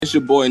It's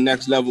your boy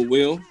Next Level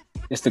Will.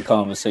 It's the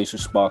Conversation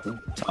Sparkle,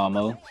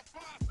 Tomo.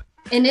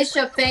 And it's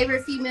your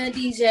favorite female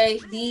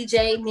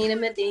DJ Nina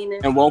Medina.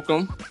 And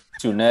welcome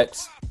to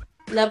Next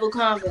Level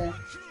Convo.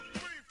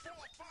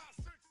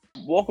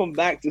 Welcome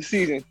back to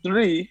season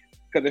 3,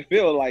 because it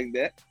feels like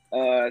that.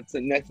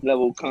 To Next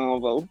Level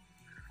Convo.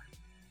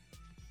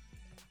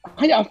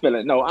 How y'all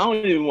feeling? No, I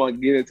don't even want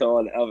to get into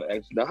all the other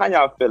extra stuff. How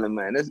y'all feeling,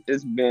 man?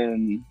 It's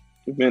been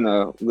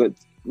a good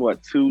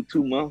 2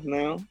 months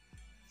now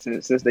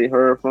since they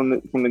heard from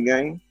the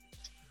game.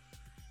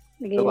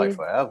 Feel like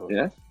forever.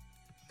 Yeah.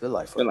 Feel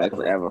like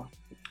forever.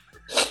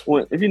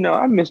 Well, if you know,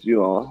 I missed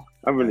you all.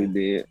 I really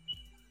did.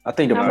 I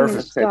think the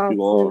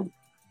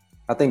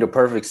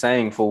perfect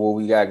saying for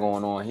what we got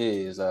going on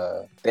here is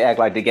they act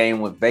like the game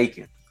with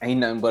bacon. Ain't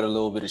nothing but a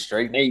little bit of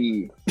straight.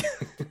 Hey.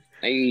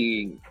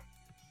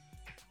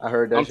 I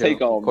heard that. I'm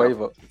take off.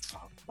 Quavo.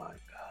 Oh my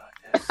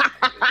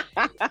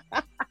God.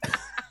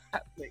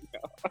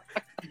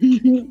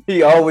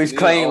 He always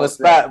claimed a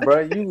spot,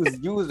 bro. You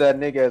was that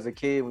nigga as a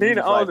kid. When he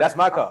was like, that's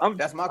my car.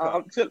 That's my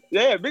car.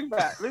 Yeah, big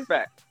fact.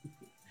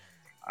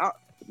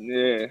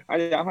 Yeah. How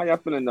y'all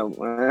feeling though,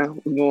 man?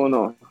 What's going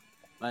on?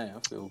 Man, I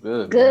feel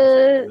good.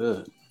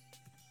 Good.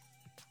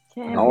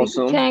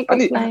 Awesome.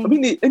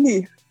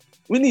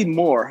 We need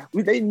more.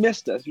 They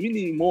missed us. We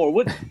need more.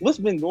 What's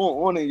been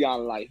going on in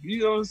y'all life? You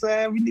know what I'm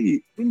saying? We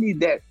need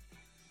that.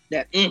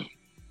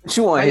 What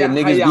you want to hear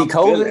niggas be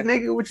COVID,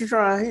 nigga? What you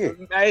trying to hear?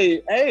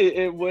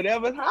 Hey,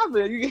 whatever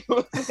happened, you get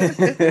what I'm saying?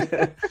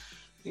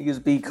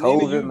 Niggas be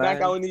COVID, man.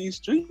 Back out in these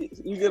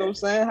streets. You get what I'm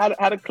saying?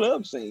 How the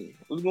club scene?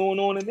 What's going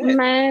on in there?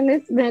 Man,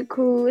 it's been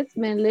cool. It's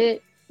been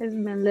lit. It's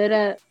been lit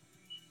up.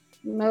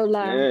 No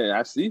lie. Yeah,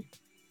 I see.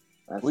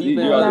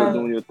 You out there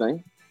doing your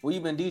thing. Where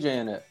you been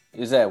DJing at?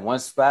 Is that one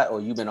spot or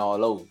you been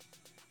all over?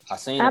 I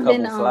seen a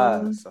couple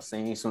flyers. I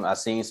seen some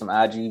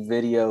IG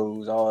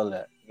videos, all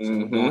that. So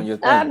doing your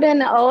thing. I've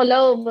been all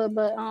over,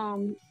 but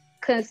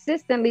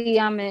consistently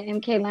I'm at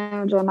MK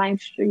Lounge on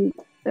 9th Street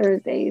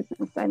Thursdays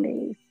and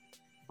Sundays.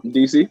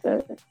 DC?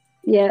 So,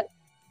 yeah.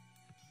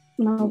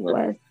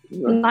 Northwest.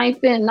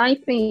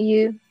 9th and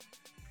U.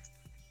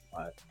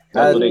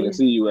 That's where they can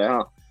see you at,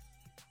 huh?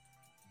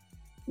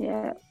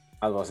 Yeah.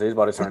 I was gonna say it's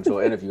about to turn into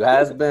an interview.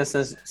 Has it been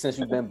since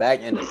you've been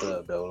back in the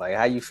club though? Like,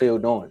 how you feel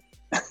doing?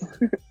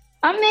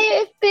 I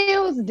mean, it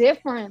feels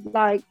different.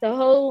 Like the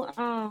whole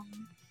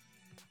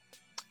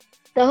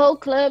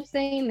club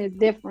scene is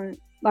different.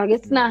 Like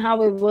it's not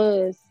how it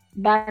was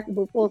back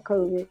before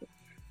COVID.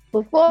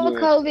 Before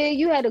COVID,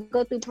 you had to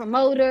go through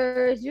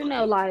promoters. You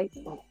know, like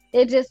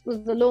it just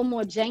was a little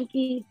more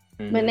janky.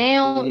 Mm-hmm. But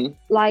now,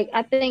 like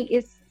I think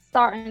it's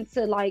starting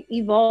to like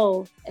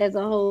evolve as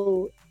a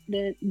whole.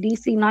 The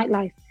DC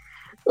nightlife.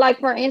 Like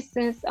for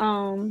instance,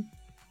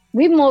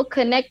 we more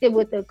connected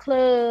with the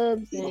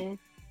clubs and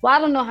I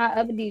don't know how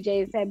other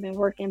DJs have been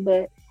working,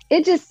 but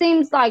it just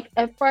seems like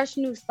a fresh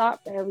new start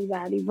for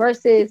everybody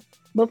versus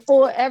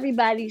before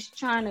everybody's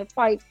trying to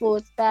fight for a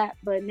spot,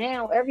 but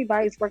now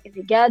everybody's working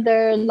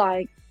together.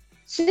 Like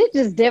shit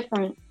just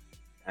different.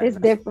 It's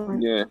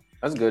different. Yeah.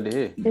 That's good to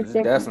hear. It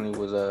definitely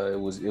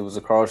was it was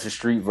across the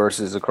street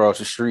versus across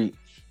the street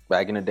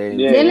back in the day.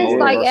 Yeah. Then it's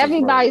like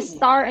everybody's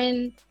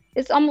starting.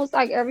 It's almost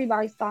like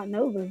everybody's starting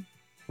over.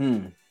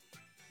 When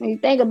you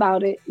think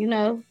about it, you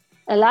know,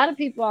 a lot of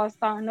people are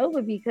starting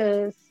over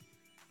because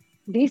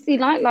DC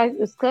nightlife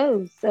is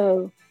closed.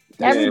 So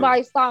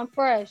everybody's starting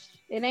fresh.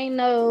 It ain't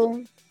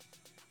no,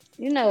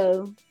 you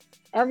know,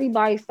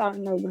 everybody's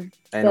starting over.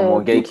 Ain't no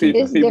more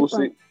gatekeepers.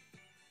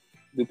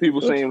 Do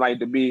people seem like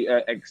to be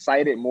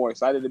more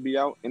excited to be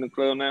out in the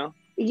club now?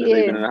 Yeah.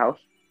 They've been in the house?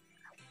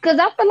 Because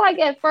I feel like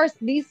at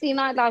first DC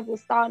nightlife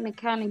was starting to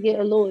kind of get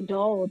a little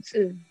dull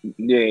too.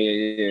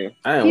 Yeah.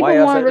 People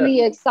weren't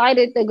really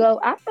excited to go.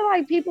 I feel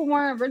like people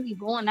weren't really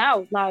going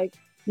out. Like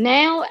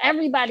now,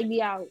 everybody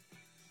be out.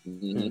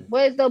 Mm-hmm.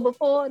 Whereas though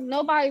before,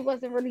 nobody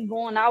wasn't really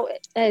going out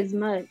as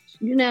much,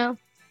 you know.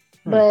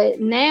 But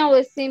now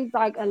it seems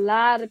like a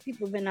lot of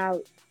people been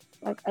out.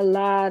 Like a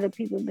lot of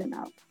people been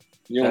out.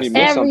 You only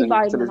miss something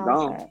till it's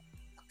gone.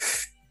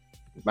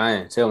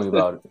 Man, tell me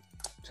about it.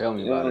 Tell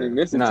me about it.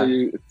 Miss it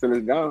till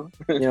it's gone.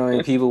 You know,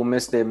 and people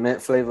miss that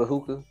mint flavor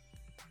hookah.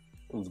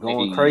 It was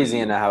going crazy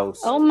in the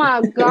house. Oh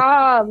my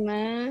God,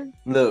 man!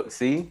 Look,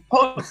 see.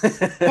 Hold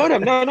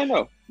up,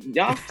 no.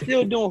 Y'all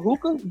still doing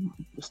hookah?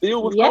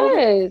 Still with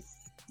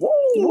yes.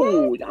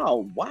 Whoa,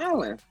 y'all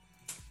wilding.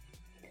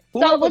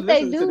 So what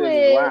they do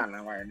is right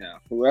now.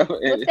 What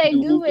they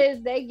do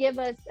is they give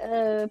us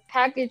a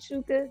package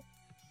hookah,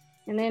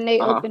 and then they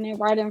open it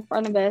right in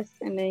front of us,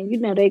 and then you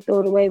know they throw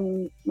it away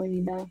when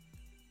you're done.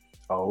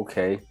 Oh,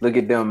 okay. Look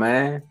at them,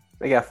 man.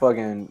 They got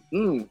fucking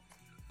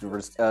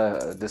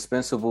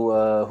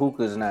dispensable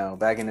hookahs now.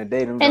 Back in the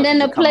day, them and then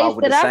the come place out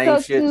with that the I go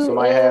same shit to,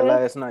 somebody had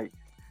last night.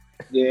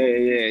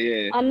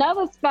 Yeah.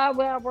 Another spot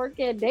where I work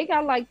at, they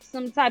got like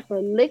some type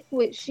of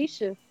liquid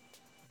shisha.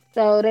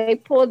 So they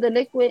pour the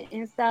liquid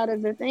inside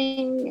of the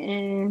thing,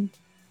 and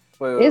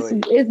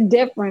it's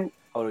different.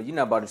 Oh, you're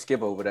not about to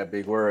skip over that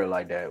big word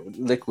like that.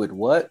 Liquid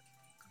what?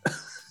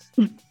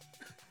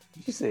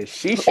 She said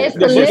shisha. It's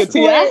The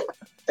liquid.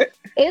 Is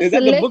It's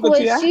that the Booker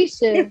liquid T.I.?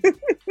 shisha.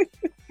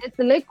 It's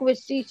liquid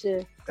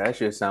shisha. That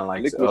shit sound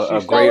like Liquid a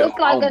shisha. So great it's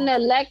like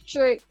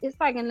aroma. it's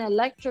like an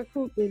electric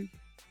hookah.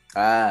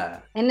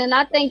 Ah, And then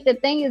I think the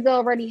thing is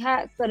already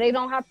hot, so they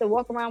don't have to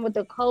walk around with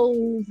the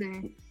coals,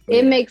 and Yeah.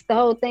 it makes the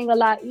whole thing a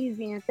lot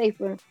easier and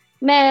safer.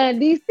 Man,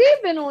 DC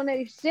been on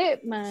their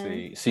shit,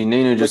 man. see,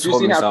 Nina But just you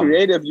told see me how something.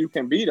 creative you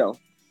can be, though.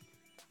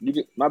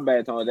 My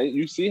bad, Tony.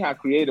 You see how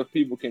creative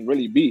people can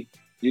really be.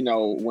 You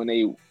know, when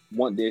they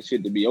want their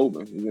shit to be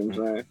open. You know what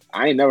I'm saying?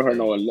 I ain't never heard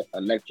no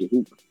electric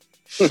hookah.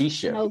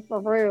 Shisha. No, for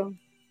real.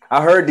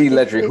 I heard the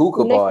electric It's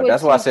hookah bar. liquid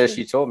That's why I said shisha.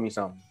 she told me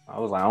something. I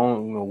was like, I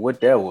don't know what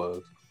that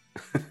was.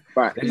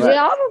 Right. Yeah,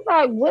 I was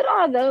like, what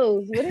are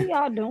those? What are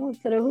y'all doing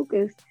to the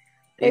hookahs?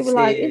 They were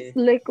like, it's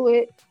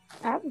liquid.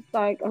 I was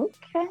like,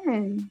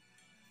 okay,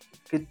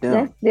 Get down.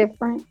 that's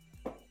different.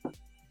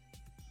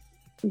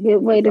 Good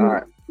way to, All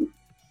right.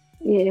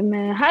 yeah,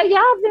 man. How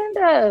y'all been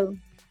though?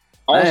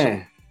 Awesome.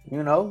 Man,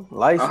 you know,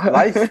 life's been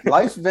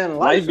life.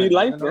 Life be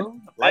life, you know?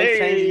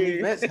 Life-changing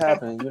events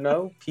happen, you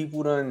know.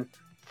 People done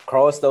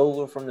crossed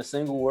over from the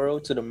single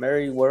world to the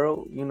married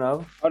world, you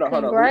know. Hold on.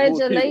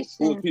 Congratulations.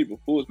 Who's people,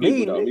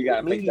 Me, though? We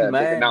gotta make me, that big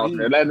man.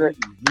 announcement. Let's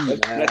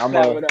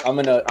I'm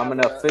an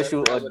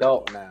official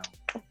adult now.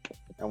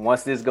 And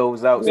once this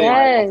goes out, somebody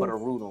Yes. gonna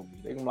put a root on me.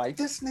 They gonna be like,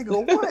 this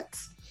nigga what?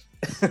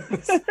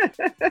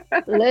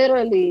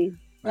 Literally.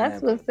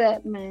 That's Man, what's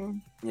up,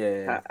 man.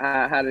 yeah.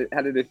 How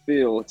did it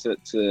feel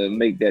to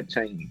make that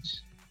change,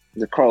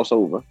 the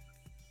crossover?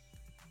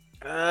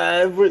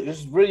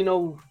 There's really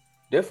no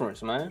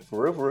difference, man.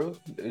 For real.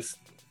 It's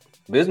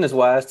business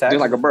wise, taxes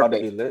like a about to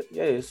birthday. be lit.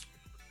 Yeah, it's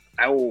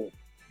Oh,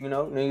 you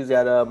know, niggas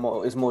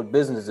got it's more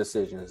business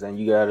decisions, and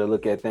you got to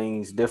look at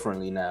things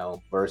differently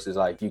now versus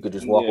like you could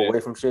just walk Yeah.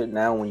 away from shit.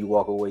 Now, when you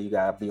walk away, you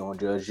gotta be on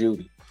Judge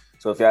Judy.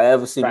 So if y'all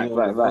ever see me on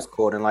the divorce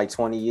court in like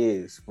 20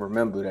 years,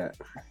 remember that.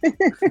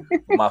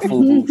 my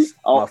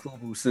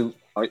FUBU suit.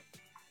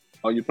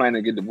 Oh, you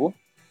planning to get divorced?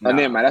 Nah. Oh,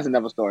 never mind. That's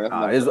another story.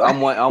 I'm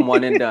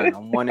one and done.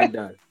 I'm one and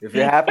done. If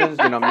it happens,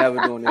 then I'm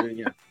never doing it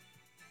again.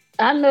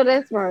 I know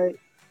that's right.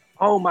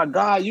 Oh my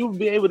God, you'll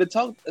be able to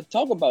talk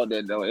about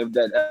that though. If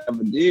that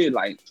ever did,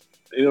 like,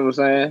 you know what I'm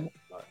saying?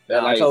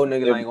 Nah, I told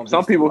niggas I ain't gonna be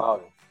some people. about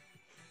it.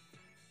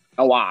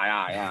 Oh, all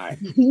right.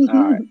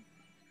 All right.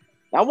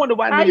 I wonder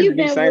why How you niggas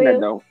be been, saying Will? that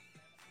though.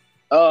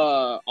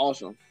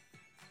 Awesome.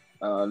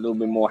 A little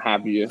bit more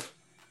happier.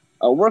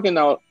 Working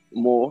out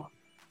more.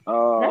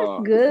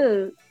 That's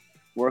good.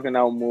 Working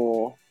out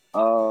more.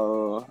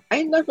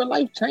 Ain't nothing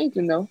life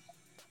changing though.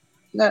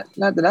 Not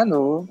that I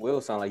know of.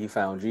 Will sound like you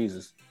found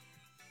Jesus.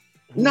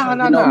 No.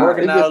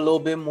 Working It's out just- a little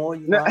bit more.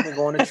 You know, I've been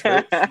going to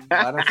church.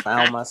 I done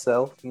found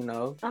myself. You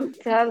know, I'm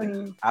telling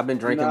you. I've been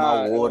drinking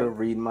my water,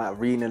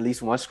 reading at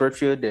least one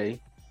scripture a day.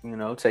 You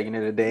know, taking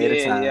it a day at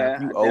a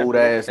time. You old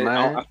ass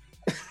man.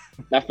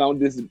 I found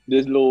this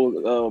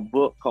little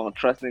book called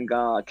Trusting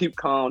God. Keep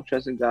calm,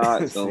 trusting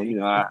God. So See? you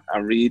know, I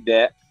read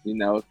that. You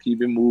know,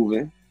 keep it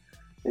moving.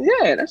 And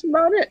yeah, that's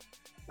about it.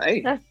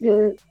 Hey, That's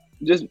good.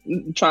 just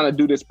trying to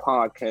do this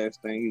podcast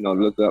thing. You know,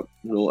 look up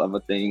little other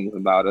things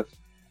about us,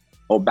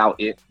 about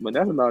it. But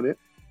that's about it.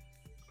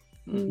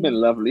 It's been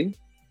lovely.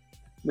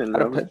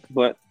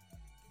 But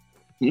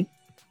I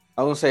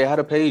was gonna say, how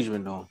the page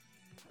been doing?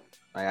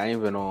 Like, I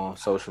ain't been on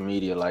social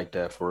media like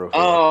that for real.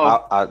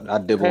 I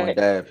dibble and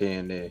dab here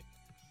and there.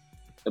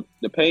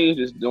 the page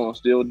is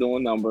still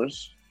doing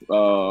numbers.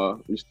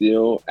 We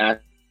still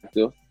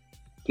active.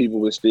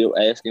 People were still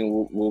asking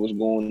what was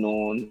going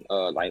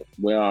on. Like,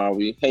 where are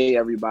we? Hey,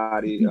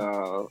 everybody.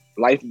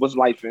 Life was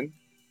lifing.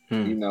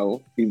 You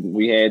know,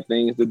 we had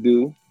things to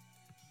do.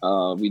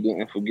 We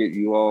didn't forget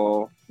you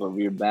all, but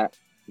we're back.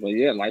 But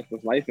yeah, life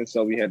was lifing,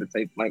 so we had to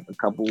take like a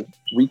couple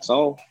weeks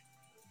off.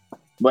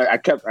 But I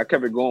kept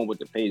it going with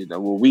the page though.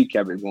 Well, we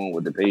kept it going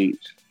with the page,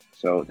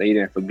 so they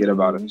didn't forget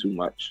about it too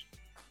much.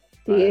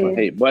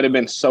 Yeah. But it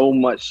been so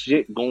much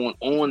shit going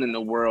on in the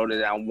world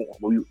that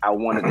I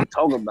wanted to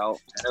talk about.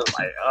 And it was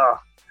like,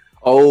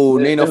 oh,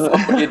 Nina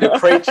Funk did the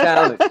crate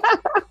challenge.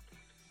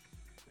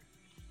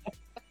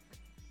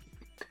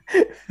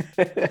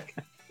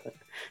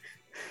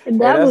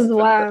 That was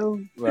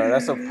wild. Well,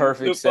 that's a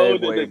perfect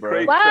segue,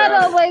 bro. Why it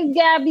always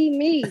gotta be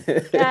me?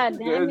 God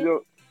damn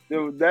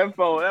it. That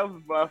phone, that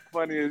was my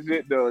funny as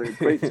shit though. The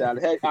crate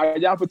challenge. Hey, are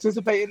y'all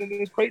participating in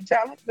this crate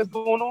challenge that's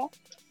going on?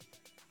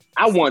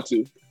 I want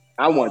to.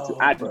 I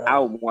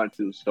want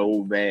to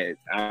so bad.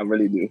 I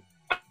really do.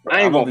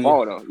 I ain't gonna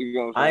fall though. You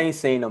know what I'm saying? I ain't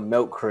seen a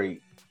milk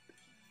crate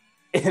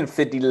in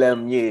 50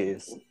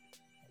 years.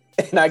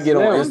 And I get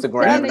on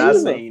Instagram and I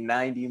seen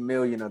 90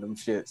 million of them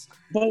shits.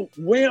 But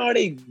where are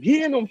they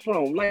getting them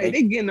from? Like,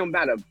 they getting them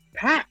by the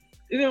pack.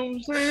 You know what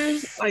I'm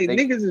saying? Like,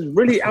 niggas is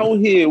really out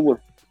here with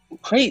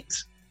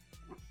crates.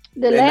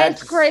 The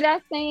last crate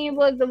I seen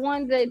was the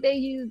one that they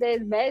used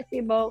as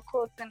basketball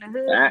courts in the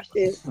hood and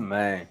shit.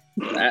 Man.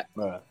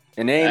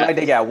 And they ain't like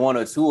they got one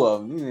or two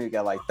of them. You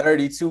got like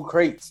 32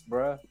 crates,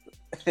 bro.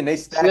 And they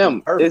stack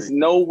them perfect. It's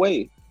no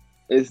way.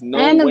 It's no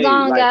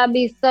Amazon way. gotta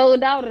be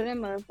sold out of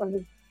them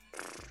motherfuckers.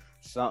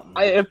 something.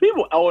 If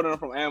people order them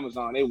from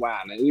Amazon, they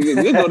wild.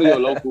 You go to your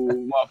local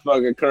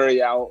motherfucking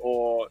curry out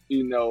or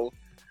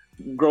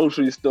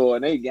grocery store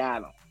and they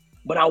got them.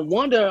 But I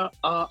wonder,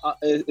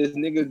 is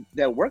niggas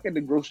that work at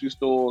the grocery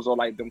stores or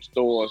like them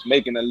stores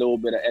making a little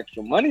bit of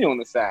extra money on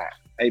the side?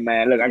 Hey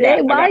man, look, I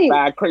got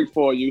 5 crates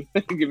for you.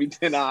 Give me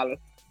 $10.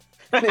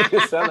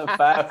 Niggas selling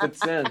 5 for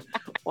 10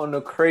 on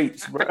the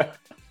crates, bro.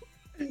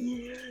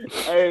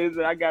 Hey,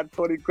 I got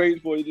 20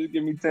 crates for you. Just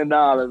give me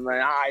 $10,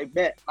 man. I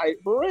bet. Like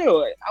for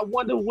real. I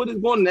wonder what is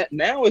going on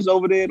now. Is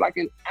over there like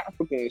in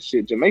Africa and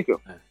shit, Jamaica.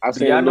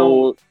 Do y'all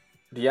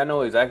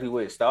know exactly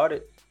where it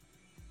started?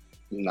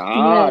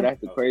 Nah, that's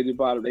the crazy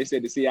part. They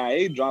said the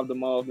CIA dropped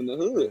them off in the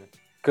hood.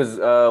 Cause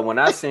when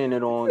I seen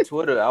it on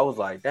Twitter, I was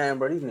like, damn,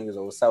 bro, these niggas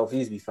over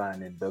Southeast be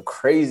finding the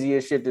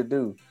craziest shit to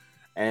do.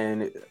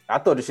 And I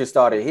thought the shit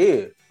started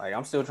here. Like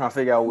I'm still trying to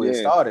figure out where it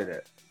started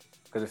at.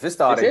 Cause if it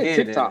started here,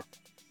 TikTok.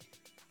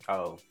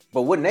 Then,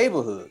 but what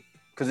neighborhood?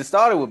 Cause it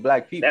started with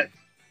black people.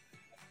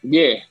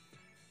 Yeah.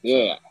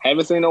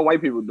 Haven't seen no white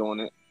people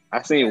doing it.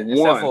 I seen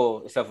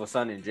one. Except for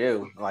son in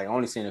jail. Like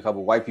only seen a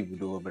couple white people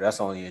do it, but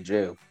that's only in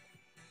jail.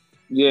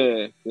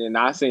 Yeah, and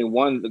I seen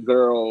one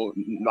girl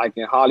like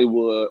in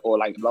Hollywood or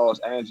like Los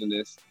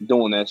Angeles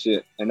doing that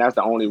shit, and that's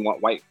the only one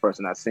white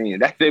person I seen.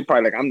 That they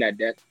probably like I'm not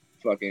that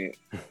fucking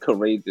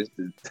courageous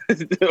to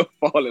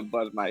fall and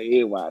bust my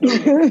head wide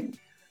open.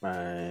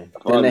 Man,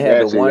 then they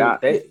had the one.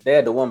 They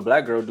had the one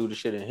black girl do the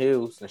shit in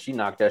heels, and she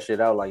knocked that shit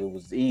out like it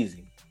was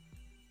easy.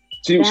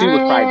 She was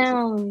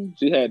practicing.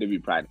 She had to be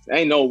practicing.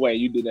 Ain't no way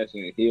you did that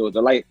shit in heels.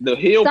 Like the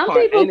heel. Some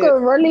people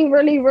could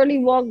really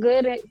walk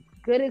good as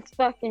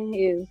fucking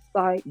heels.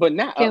 Like, but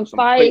not can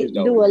fight,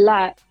 do a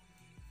lot.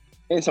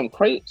 In some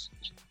crates.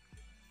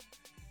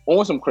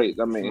 On some crates,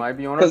 I mean. Might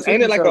be on because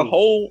ain't it like a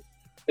hole?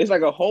 It's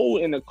like a hole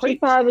in the crate. She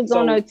probably was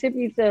on her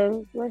tippy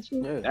toes.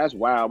 That's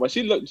wild. But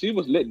she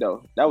was lit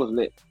though. That was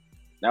lit.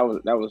 That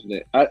was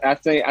lit. I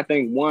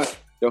think one,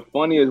 the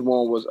funniest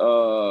one was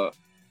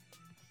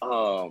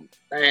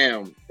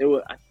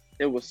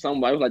it was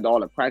somebody. It was like all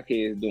the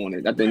crackheads doing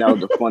it. I think that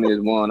was the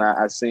funniest one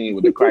I seen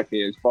with the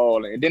crackheads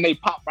falling, and then they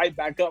pop right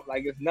back up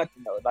like it's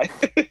nothing though. Like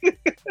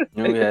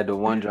we had the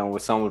one joint where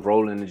someone was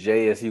rolling the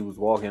J as he was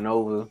walking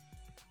over.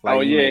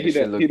 Like,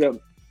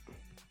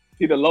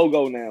 he the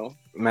logo now.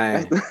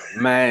 Man.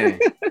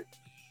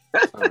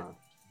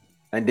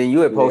 And then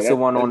you had posted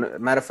one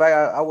on. Matter of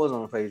fact, I was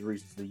on the page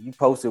recently. You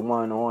posted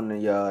one on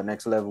the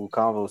Next Level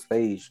Convos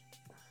page,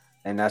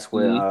 and that's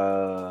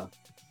where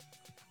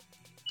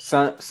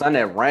son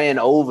that ran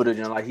over the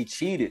joint like he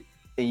cheated,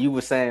 and you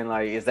were saying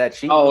like, is that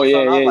cheating? Oh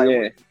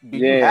yeah. Do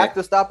you have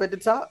to stop at the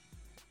top?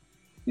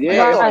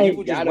 Yeah, like,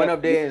 people just went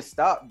up there and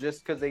stopped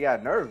just because they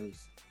got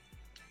nervous.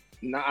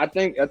 No, I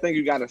think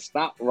you gotta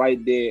stop right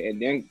there and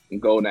then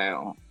go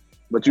down,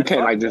 but you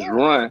can't like just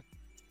run.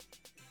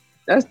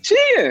 That's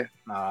cheating.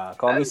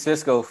 Call me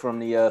Cisco from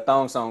the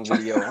Thong Song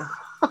video.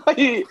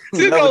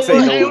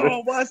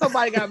 Cisco, boy,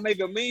 somebody gotta make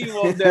a meme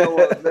of that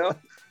one.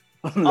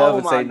 Oh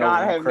my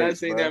God, I have not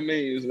seen that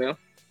memes now.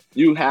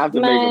 You have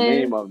to make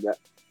a meme of that.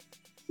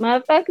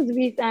 Motherfuckers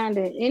be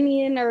finding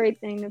any and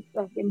everything to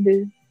fucking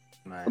do.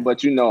 Man.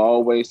 But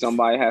always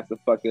somebody has to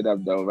fuck it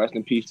up though. Rest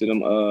in peace to them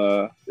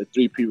the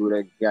 3 people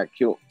that got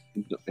killed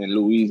in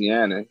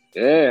Louisiana.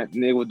 Yeah,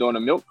 nigga was doing a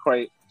milk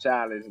crate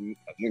challenge and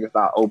nigga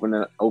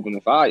started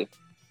opening fire.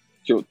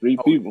 Killed 3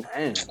 people.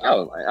 Damn. I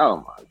was like,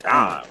 oh my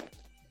God.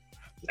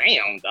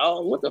 Damn,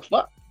 dog. What the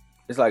fuck?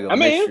 It's like a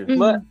mixture.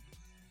 But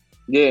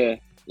yeah,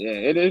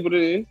 it is what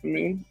it is. I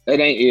mean, it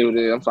ain't what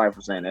it is. I'm sorry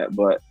for saying that,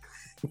 but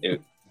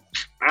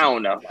I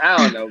don't know,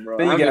 bro.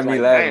 You got me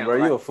laughing,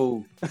 bro. You a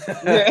fool.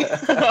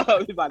 Yeah.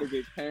 We about to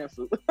get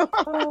canceled.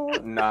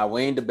 Nah,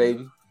 we ain't the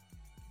baby.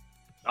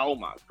 Oh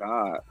my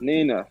God,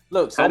 Nina.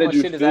 Look, so much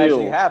shit has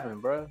actually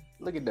happened, bro.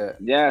 Look at that.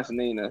 Yes,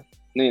 Nina,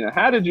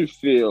 how did you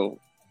feel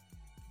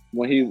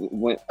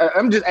when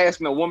I'm just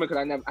asking a woman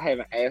because I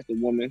haven't asked a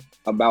woman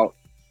about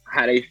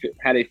how they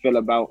feel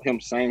about him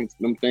saying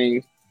them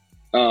things.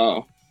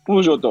 What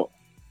was your thought?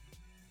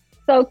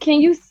 So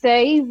can you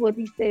say what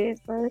he said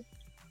first?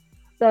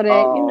 So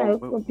that,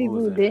 for people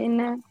who didn't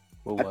know.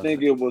 I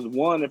think it was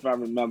one, if I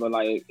remember,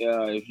 like,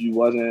 if you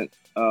wasn't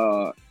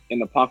in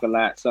the parking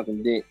lot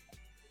sucking dick,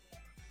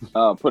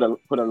 put a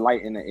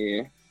light in the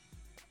air.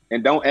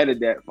 And don't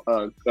edit that,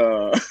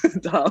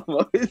 Tom.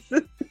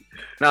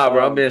 Nah,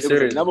 bro, I'm being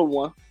serious. Number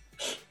one,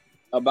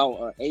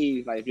 about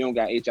AIDS, like if you don't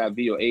got HIV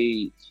or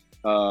AIDS,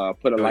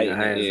 put a light in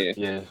the air.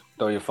 Yeah,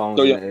 throw your phone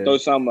throw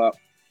something up.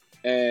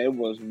 And it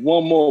was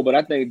one more, but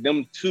I think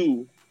them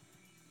 2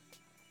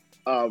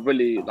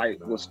 really like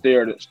was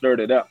stirred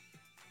it up.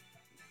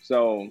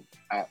 So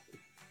like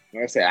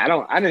I said,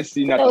 I didn't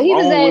see nothing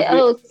wrong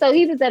with it. So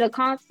he was at a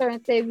concert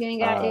and said, "If you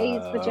ain't got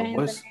AIDS, put your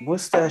hands up."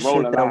 What's that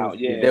Rolling shit? Loud,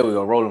 yeah. There we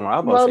go, Rolling Loud.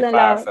 I'm about to say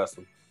Fire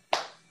Festival.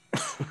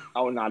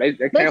 Oh no, they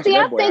canceled But see,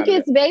 that I boy think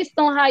it's based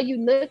on how you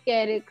look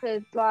at it,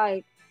 because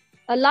like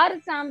a lot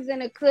of times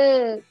in a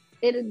club,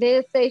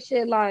 they'll say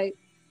shit like,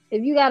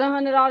 "If you got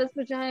 $100,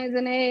 put your hands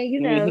in the air,"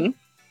 Mm-hmm.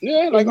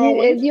 Yeah, like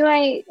if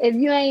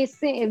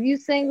you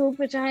single,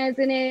 put your hands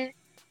in there.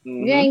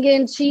 You ain't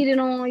getting cheated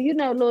on,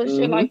 little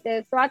shit like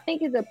that. So I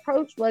think his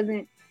approach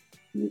wasn't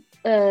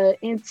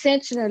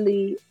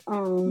intentionally.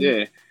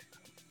 Yeah.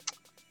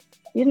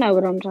 You know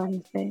what I'm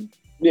trying to say.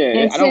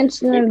 Yeah.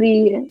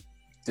 Intentionally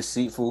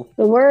deceitful.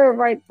 The word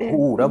right there.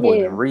 Ooh, that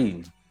boy can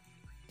read.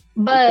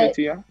 But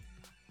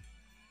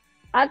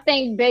I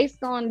think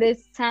based on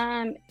this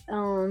time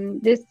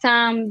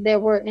that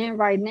we're in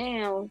right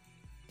now,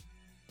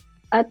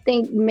 I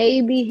think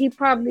maybe he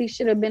probably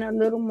should have been a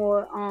little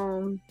more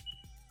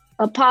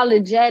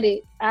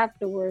apologetic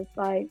afterwards.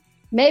 Like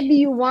maybe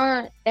you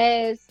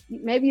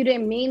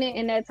didn't mean it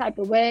in that type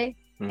of way,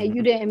 and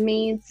you didn't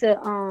mean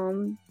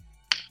to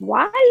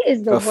why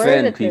is the offend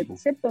word at people.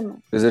 the tip of my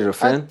Is it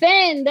offend?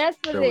 Offend, that's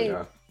what it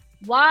is.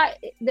 Why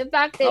the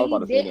fact that he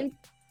didn't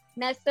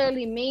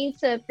necessarily mean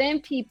to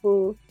offend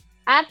people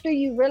after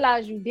you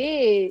realize you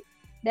did,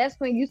 that's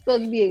when you're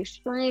supposed to be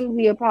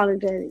extremely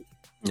apologetic.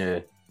 Yeah.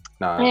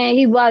 Nah. And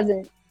he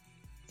wasn't.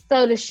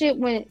 So the shit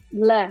went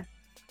left.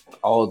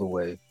 All the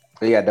way.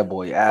 They got that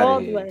boy out All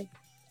of here. the way.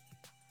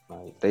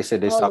 Like, they said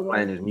they stopped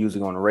playing his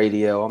music on the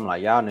radio. I'm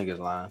like, y'all niggas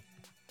lying.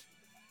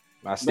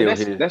 I still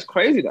hear that's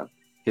crazy though.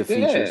 His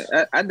features.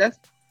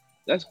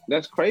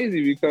 That's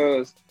crazy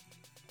because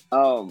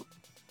I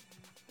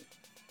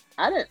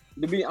didn't,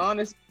 to be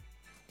honest,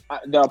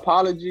 the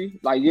apology,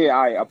 like, yeah,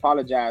 I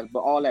apologize, but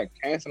all that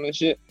canceling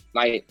shit,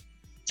 like,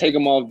 take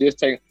them off this,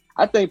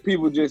 I think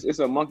people just, it's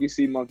a monkey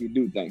see, monkey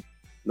do thing.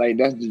 Like,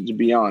 that's just, to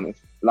be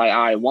honest. Like,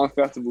 all right, one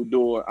festival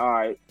door, all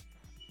right,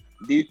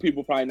 these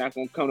people probably not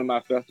going to come to my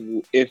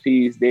festival if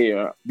he's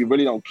there. We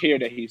really don't care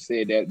that he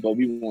said that, but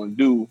we want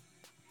to do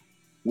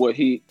what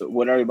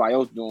everybody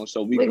else doing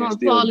so we can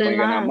still bring in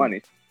our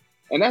money.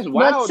 And that's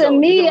wild. But to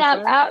me, the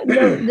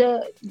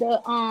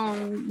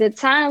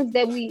times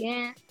that we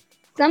in,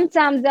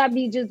 sometimes I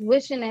be just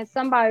wishing that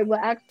somebody would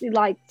actually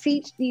like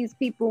teach these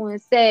people and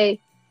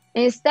say,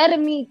 instead of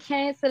me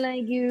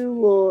canceling you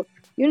or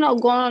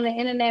going on the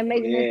internet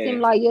making it seem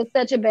like you're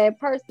such a bad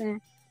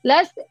person,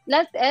 let's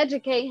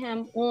educate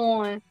him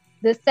on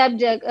the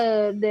subject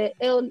of the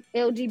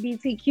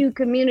LGBTQ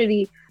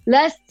community.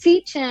 Let's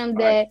teach him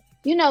that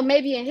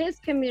maybe in his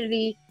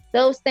community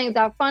those things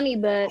are funny,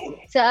 but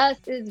to us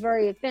it's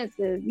very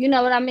offensive. You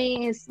know what I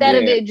mean? Instead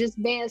of it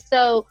just being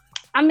so,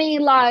 I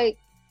mean, like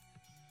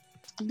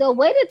the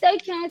way that they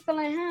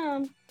canceling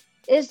him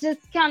is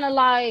just kind of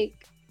like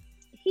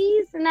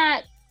he's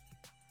a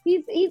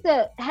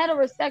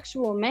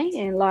heterosexual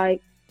man,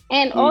 like,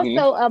 and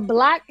also a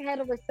Black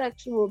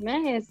heterosexual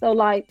man. So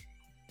like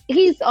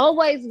he's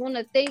always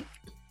gonna think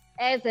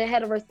as a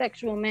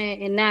heterosexual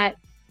man and not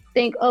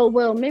think, oh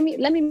well, maybe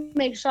let me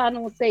make sure I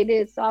don't say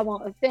this so I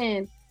won't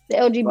offend the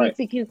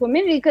LGBTQ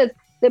community, because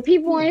the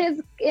people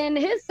in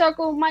his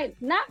circle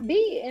might not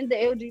be in the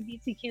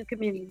LGBTQ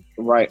community.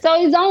 Right. So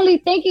he's only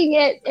thinking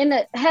it in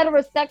a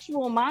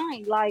heterosexual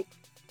mind. Like,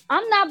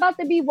 I'm not about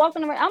to be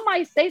walking around. I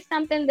might say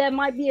something that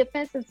might be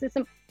offensive to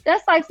some.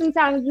 That's like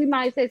sometimes we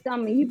might say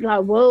something and you be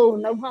like, whoa,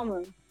 no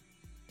homo.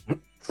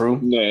 True.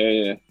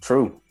 Yeah.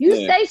 True. You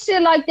say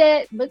shit like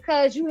that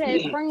because you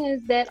had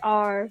friends that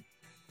are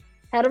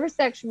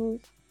heterosexuals,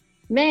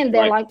 men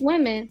that like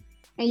women,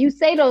 and you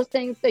say those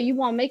things so you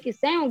won't make it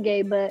sound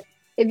gay. But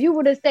if you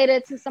were to say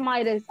that to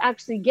somebody that's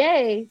actually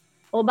gay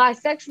or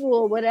bisexual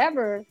or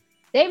whatever,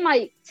 they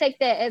might take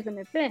that as an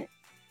offense.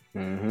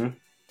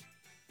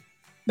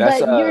 But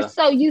you're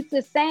so used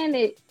to saying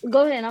it.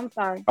 Go ahead. I'm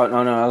sorry. Oh no,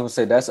 I was gonna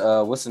say that's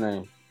what's the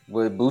name?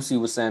 What Boosie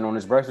was saying on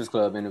his Breakfast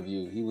Club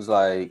interview. He was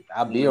like,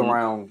 "I'll be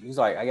around." He's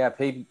like, "I got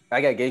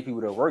gay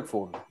people that work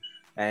for me,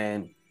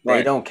 and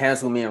they don't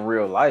cancel me in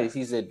real life."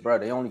 He said, "Bro,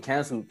 they only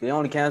cancel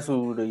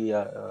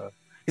the."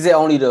 He said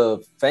only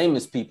the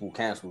famous people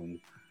cancel you.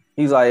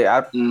 He's like,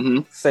 I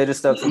say this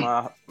stuff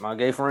to my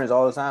gay friends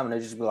all the time, and they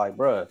just be like,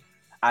 "Bro,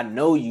 I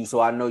know you,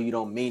 so I know you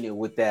don't mean it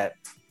with that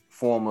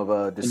form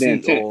of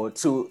deceit or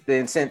to the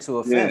intent to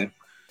offend.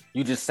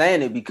 You just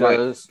saying it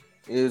because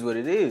it is what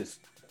it is."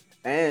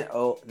 And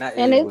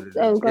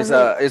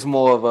it's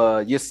more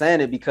of you're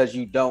saying it because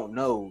you don't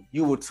know.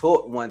 You were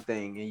taught one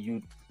thing and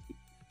you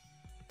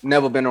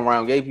never been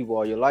around gay people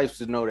all your life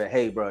to know that,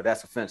 hey, bro,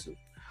 that's offensive.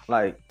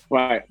 Like,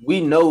 we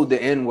know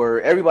the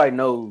N-word. Everybody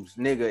knows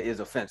nigga is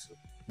offensive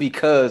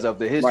because of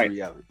the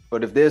history of it.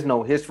 But if there's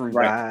no history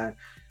behind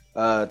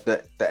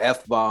the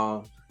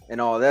F-bomb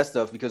and all that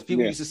stuff, because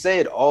people used to say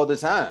it all the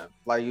time,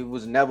 like it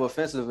was never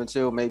offensive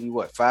until maybe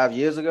 5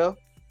 years ago.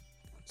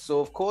 So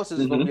of course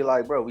it's gonna be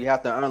like, bro, we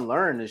have to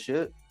unlearn this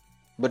shit.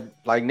 But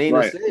like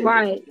Nina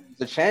said,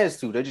 the chance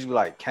to, they just be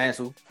like,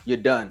 cancel, you're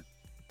done.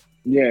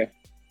 Yeah.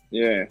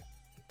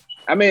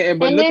 I mean,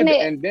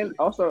 then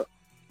also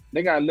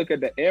they gotta look at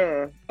the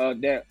era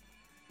that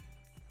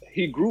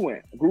he grew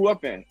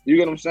up in. You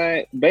get what I'm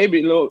saying?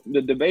 Baby,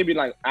 the baby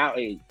like our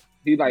age.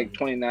 He like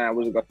 29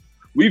 was ago.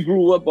 We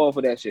grew up off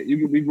of that shit.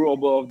 We grew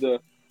up off the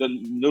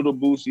little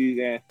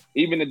Boosies and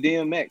even the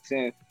DMX,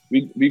 and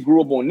we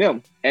grew up on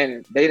them,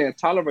 and they didn't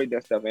tolerate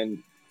that stuff.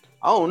 And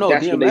I don't know.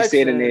 That's DMX what they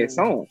said in their and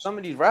songs. Some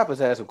of these rappers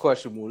had some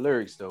questionable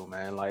lyrics though,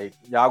 man. Like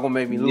y'all gonna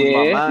make me lose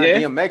my mind.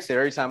 Yeah. DMX said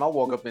every time I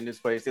walk up in this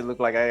place, it look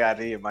like I got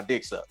to get my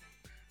dick sucked.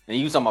 And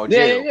you talking about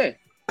Yeah, jail? yeah.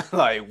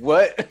 Like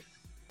what?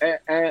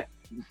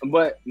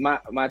 But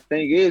my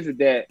thing is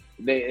that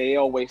they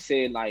always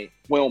said like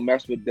we don't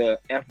mess with the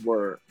F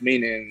word,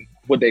 meaning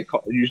what they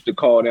used to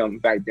call them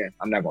back then.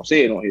 I'm not gonna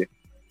say it on here,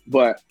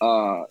 but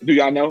do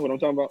y'all know what I'm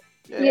talking about?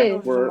 Yeah.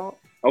 Word.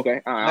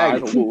 Okay, all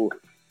right, cool.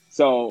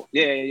 So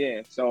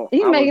yeah. So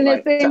he's making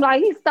it seem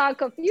like he started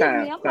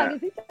confusing me. I'm like,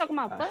 is he talking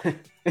about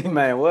fuck?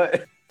 Man,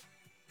 what?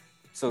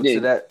 So to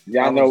that,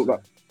 y'all know,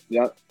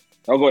 yeah.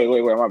 Oh, go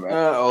ahead. My bad.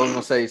 I was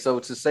gonna say, so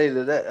to say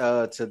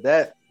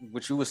that,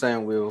 what you were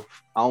saying, Will,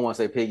 I don't want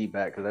to say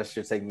piggyback because that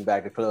should take me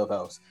back to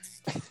Clubhouse.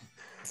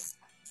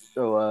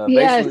 So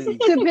yes, basically,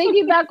 to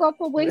piggyback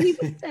off of what he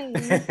was saying,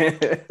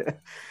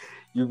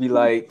 you be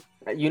like,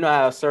 you know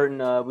how certain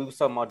we was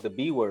talking about the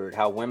B word,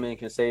 how women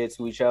can say it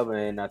to each other,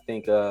 and I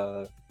think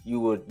you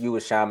were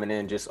chiming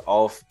in just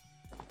off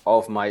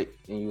mic,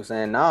 and you were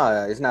saying,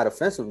 nah, it's not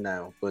offensive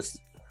now,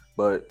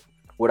 but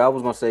what I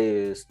was gonna say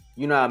is,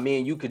 you know how me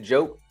and you could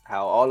joke,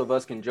 how all of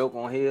us can joke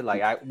on here,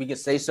 like we can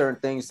say certain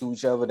things to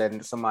each other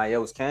that somebody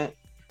else can't.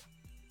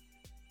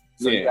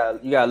 So you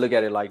gotta look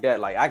at it like that.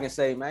 Like I can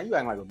say, man, you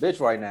acting like a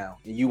bitch right now,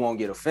 and you won't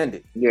get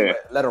offended. Yeah.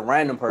 Let a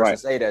random person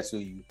say that to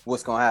you.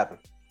 What's gonna happen?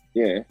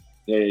 Yeah.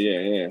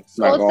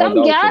 So like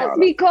some guys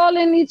be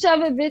calling each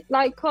other bitch,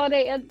 like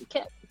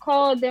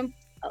call them,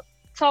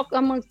 talk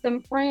amongst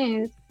them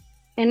friends,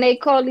 and they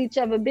call each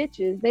other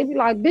bitches. They be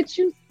like, bitch,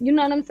 you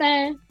know what I'm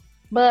saying?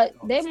 But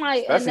they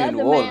might,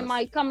 another man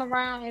might come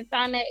around and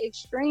find that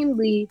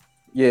extremely.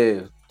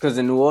 Yeah, because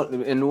in New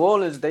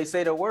Orleans, they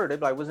say the word. They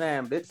be like, what's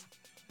that, bitch?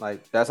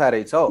 Like, that's how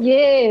they talk.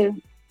 Yeah,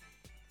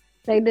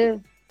 they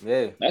do.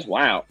 Yeah. That's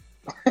wild.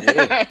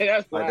 Yeah.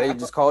 That's wild. Like, they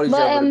just call each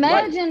other. But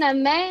imagine a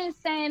man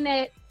saying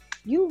that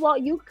you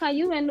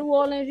in New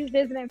Orleans, you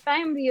visiting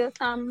family or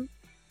something,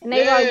 and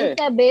they like,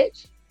 what's that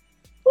bitch?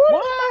 Who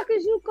the fuck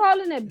is you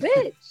calling a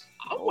bitch?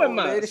 I'm with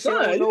my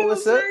son. She don't know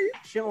what's up.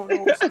 She don't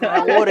know what's up.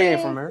 I order in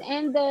from her.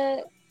 And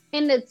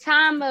in the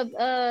time of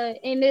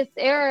in this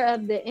era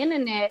of the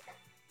internet,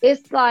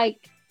 it's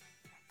like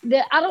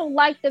I don't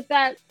like the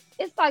fact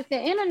it's like the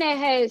internet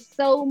has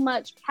so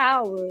much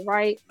power,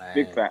 right? Man.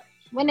 Big fact.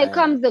 When it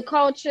comes to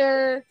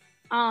culture,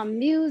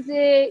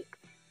 music,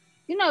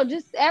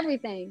 just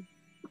everything.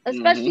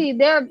 Especially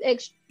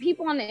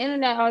people on the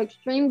internet are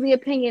extremely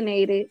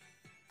opinionated.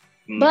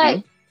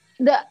 But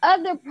the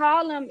other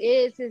problem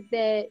is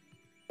that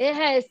it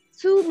has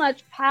too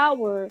much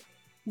power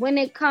when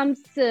it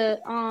comes to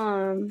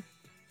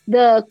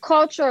the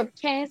culture of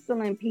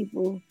canceling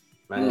people.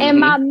 And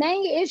my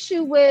main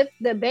issue with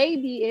the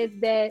baby is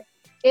that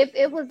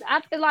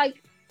I feel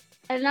like,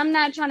 and I'm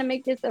not trying to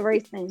make this a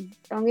race thing,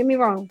 don't get me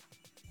wrong,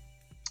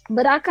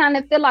 but I kind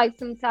of feel like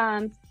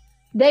sometimes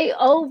they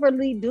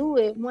overly do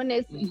it when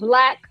it's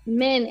Black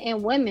men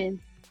and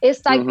women.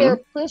 It's like they're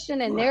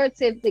pushing a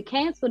narrative to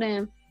cancel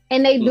them,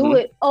 and they do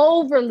it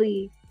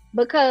overly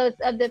because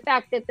of the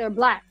fact that they're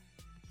Black.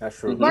 That's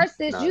true. Versus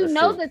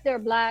that they're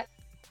Black,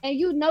 and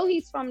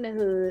he's from the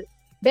hood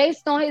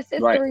based on his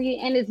history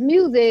and his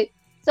music.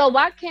 So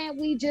why can't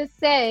we just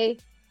say,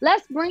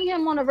 let's bring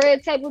him on a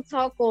Red Table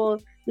Talk, or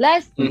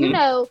let's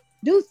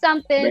do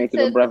something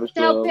to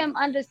help him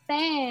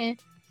understand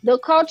the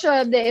culture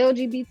of the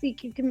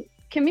LGBTQ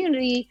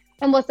community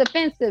and what's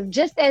offensive,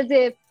 just as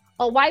if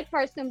a white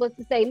person was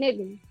to say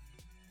nigga.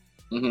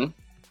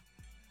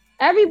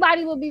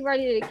 Everybody would be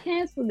ready to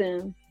cancel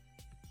them.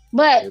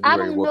 But I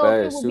don't know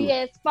if it will be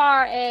as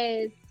far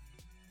as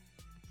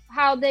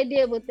how they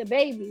did with the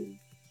baby.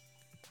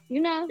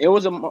 It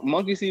was a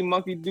monkey see,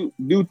 monkey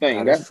do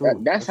thing.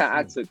 That's how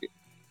I took it.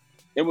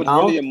 It was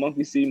really a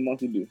monkey see,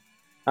 monkey do.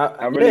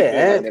 I really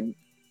feel like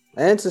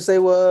and to say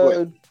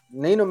what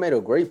Nina made a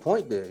great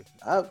point there.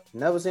 I've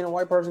never seen a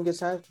white person get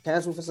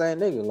canceled for saying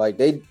nigga. Like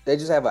they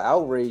just have an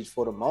outrage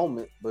for the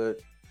moment, but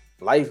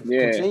life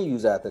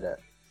continues after that.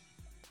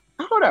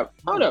 Hold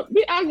up.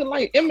 We acting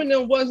like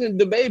Eminem wasn't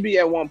the baby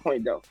at one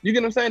point though. You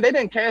get what I'm saying? They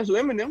didn't cancel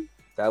Eminem.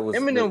 That was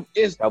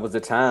the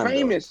time.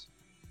 Famous.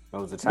 That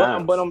was the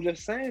time. But I'm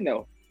just saying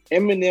though,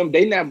 Eminem,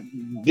 they not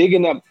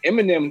digging up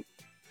Eminem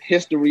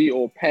history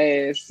or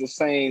past to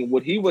saying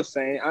what he was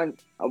saying.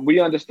 We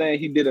understand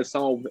he did a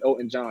song with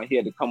Elton John. He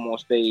had to come on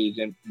stage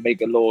and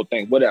make a little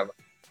thing, whatever.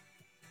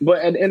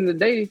 But at the end of the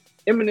day,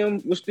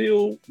 Eminem was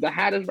still the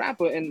hottest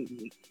rapper,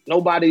 and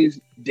nobody's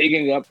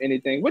digging up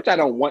anything, which I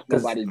don't want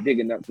nobody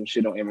digging up some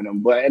shit on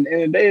Eminem. But at the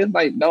end of the day, it's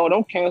like, no,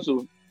 don't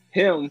cancel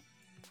him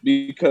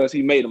because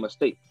he made a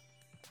mistake.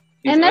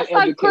 And that's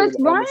like Chris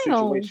Brown.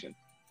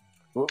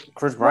 Well,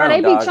 Chris Brown. They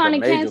be trying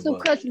to cancel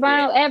Chris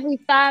Brown every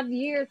 5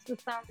 years for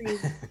some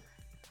reason.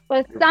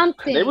 For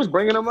something. They was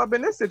bringing him up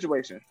in this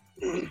situation.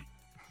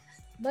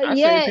 But I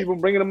seen people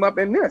bringing him up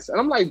in this, and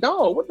I'm like,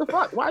 dog, what the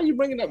fuck? Why are you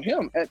bringing up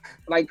him?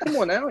 Like, come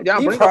on now, y'all.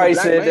 He bring probably up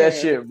a said that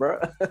man. shit, bro.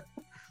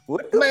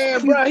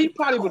 Man, bro, he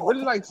probably was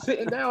really like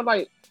sitting down,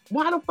 like,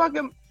 why am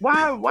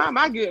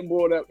I getting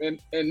brought up in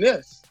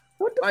this?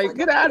 Like,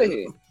 get out of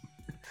here.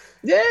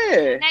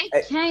 Yeah. They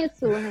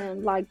canceled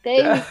him. Like they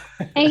and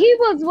he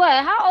was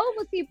what? How old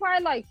was he?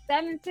 Probably like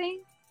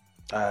 17?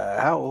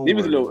 How old He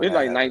was was he was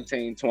like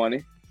 19,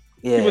 20.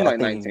 Yeah, he was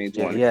like I think 19,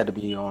 20. He had to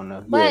be on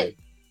the.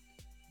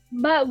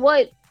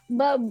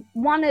 But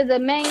one of the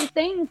main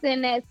things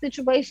in that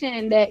situation,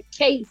 in that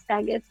case,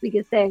 I guess we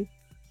could say,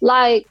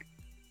 like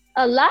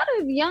a lot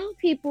of young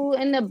people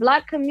in the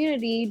Black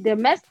community,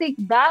 domestic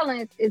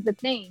violence is a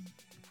thing.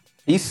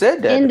 He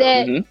said that. And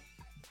that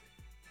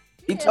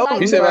he told like,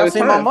 me. He said, "I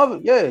seen my mother.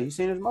 Yeah, he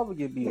seen his mother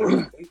get beat.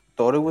 He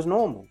thought it was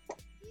normal."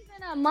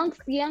 Even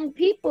amongst young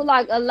people,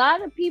 like a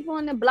lot of people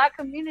in the Black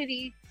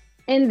community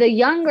in the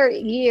younger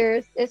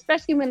years,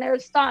 especially when they're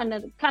starting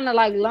to kind of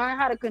like learn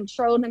how to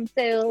control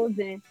themselves,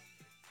 and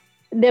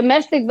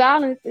domestic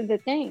violence is a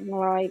thing,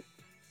 right?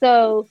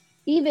 So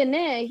even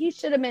then, he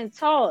should have been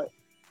taught,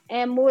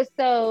 and more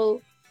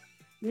so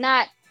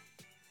not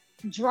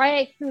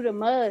dragged through the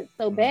mud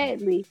so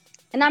badly.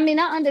 And I mean,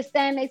 I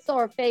understand they saw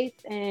her face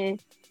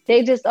and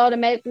they just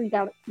automatically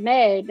got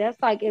mad.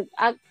 That's like if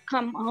I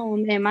come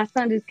home and my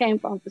son just came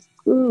from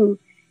school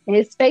and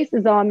his face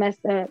is all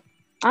messed up.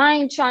 I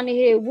ain't trying to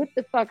hear what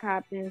the fuck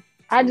happened.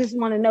 I just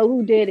want to know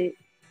who did it.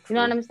 You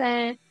know what I'm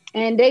saying?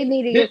 And they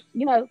need to get,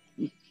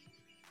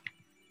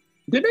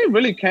 Did they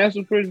really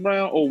cancel Chris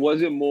Brown, or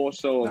was it more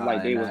so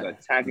like they was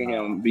attacking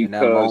him because in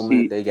that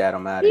moment, they got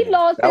him out of here?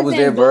 Lost that was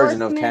their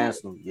version of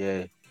canceling.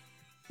 Yeah.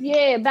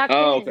 Yeah, back then.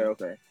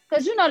 Okay.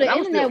 Because the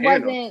internet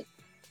wasn't.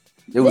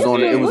 It was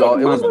on. It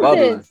was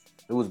bubbling.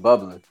 It was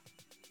bubbling.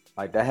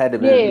 Like that had to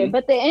be. Yeah,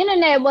 but the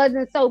internet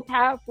wasn't so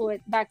powerful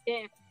back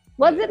then.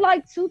 Was it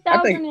like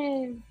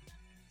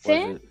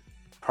 2010?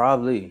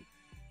 Probably.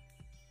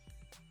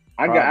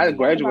 I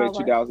graduated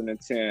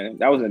 2010.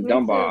 That was in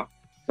Dunbar.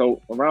 So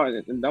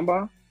around in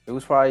Dunbar? It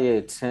was probably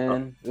at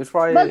 10. It was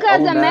probably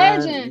because 09,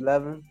 imagine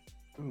 11.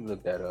 Let me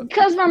look that up.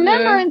 Because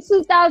remember in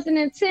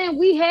 2010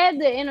 we had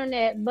the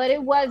internet, but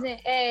it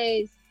wasn't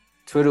as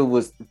Twitter.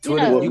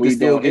 You could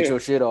still get your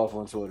shit off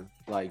on Twitter.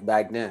 Like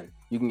back then.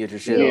 You can get your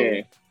shit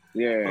off.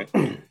 Yeah.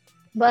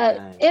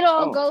 But it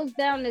all goes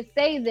down to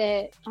say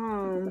that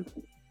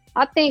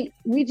I think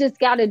we just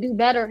got to do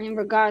better in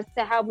regards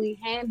to how we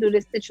handle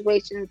the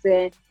situations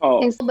and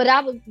but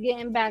I was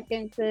getting back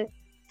into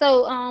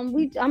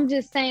I'm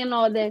just saying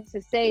all that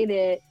to say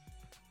that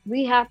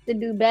we have to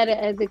do better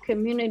as a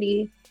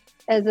community,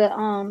 as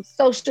a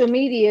social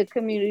media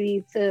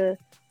community, to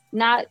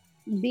not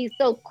be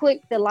so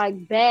quick to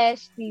like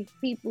bash these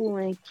people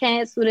and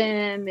cancel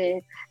them,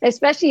 and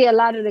especially a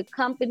lot of the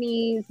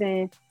companies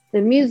and the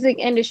music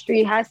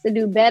industry has to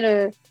do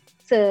better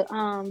to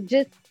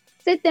just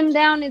sit them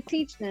down and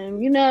teach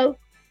them,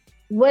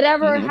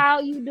 whatever, how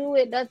you do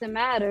it doesn't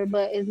matter,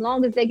 but as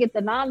long as they get the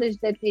knowledge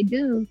that they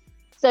do,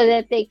 so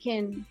that they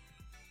can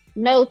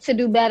know to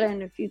do better in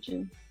the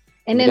future.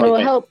 And then it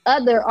will help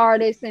other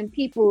artists and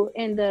people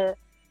in the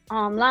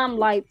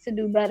limelight to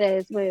do better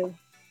as well.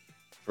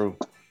 True.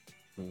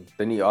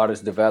 They need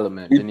artist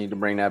development. They need to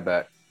bring that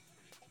back.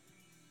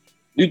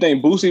 You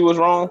think Boosie was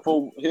wrong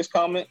for his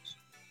comments?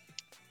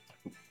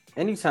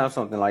 Anytime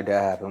something like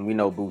that happens, we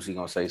know Boosie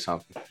gonna say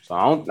something. So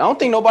I don't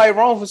think nobody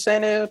wrong for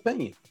saying their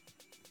opinion.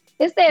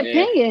 It's their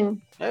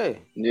opinion. Hey.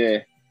 Yeah.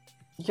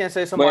 You can't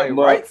say somebody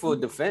right for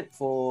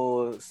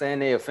saying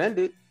they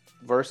offended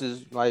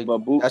versus like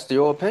that's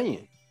your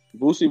opinion.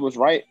 Boosie was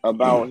right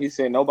about he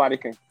said nobody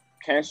can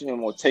cancel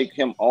him or take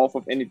him off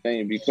of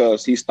anything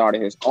because he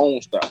started his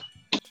own stuff.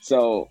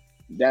 So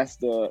that's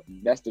the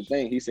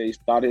thing. He said he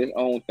started his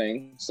own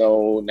thing.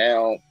 So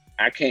now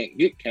I can't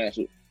get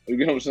canceled. You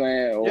get what I'm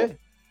saying? Or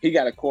he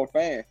got a core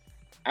fan.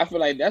 I feel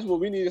like that's what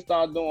we need to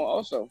start doing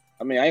also.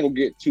 I mean, I ain't gonna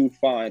get too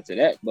far into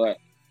that, but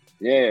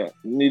we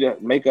need to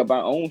make up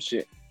our own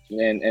shit.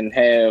 And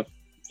have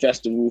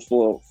festivals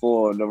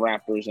for the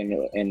rappers and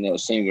the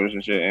singers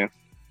and shit, and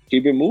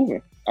keep it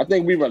moving. I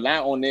think we rely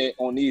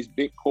on these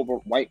big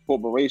white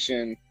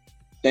corporation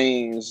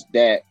things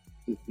that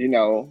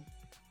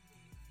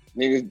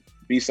niggas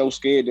be so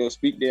scared to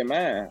speak their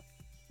mind.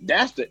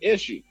 That's the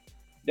issue.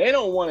 They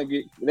don't want to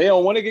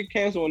get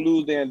canceled and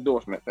lose their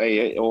endorsement,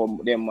 or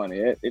their money.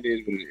 It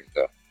is what it is,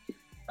 though.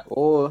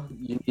 Or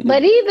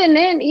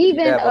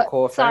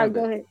sorry,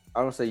 go ahead.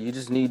 I don't say you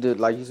just need to,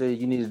 like you said,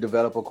 you need to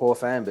develop a core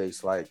fan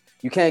base. Like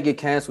you can't get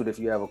canceled if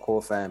you have a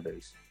core fan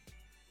base.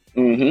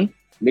 Big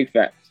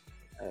facts.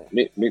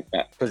 Big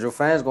facts. Because your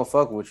fans gonna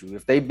fuck with you.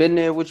 If they've been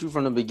there with you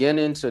from the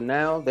beginning to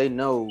now, they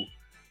know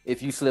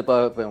if you slip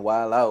up and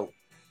wild out,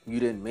 you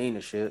didn't mean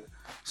the shit.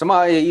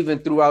 Somebody even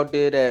threw out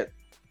there that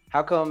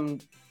how come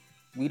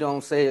we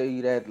don't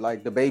say that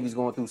like the baby's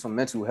going through some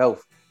mental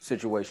health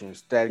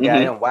situations that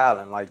got him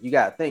wilding. Like you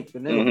gotta think, the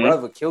nigga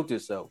brother killed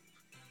himself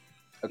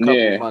a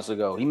couple of months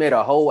ago. He made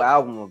a whole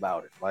album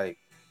about it. Like,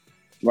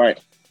 right.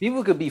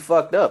 People could be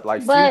fucked up.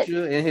 Like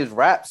Future and his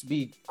raps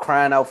be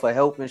crying out for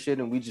help and shit,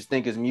 and we just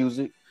think it's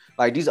music.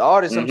 Like these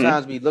artists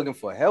sometimes be looking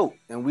for help,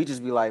 and we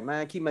just be like,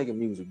 man, keep making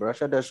music, bro.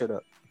 Shut that shit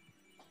up.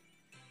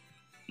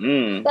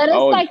 But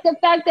it's like the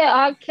fact that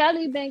R.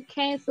 Kelly been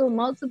canceled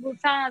multiple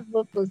times,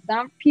 but for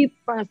some people,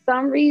 for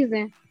some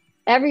reason,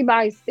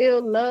 everybody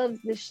still loves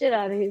the shit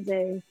out of his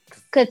ass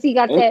because he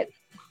got that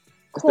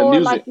It's the core,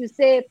 music. like you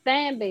said,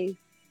 fan base.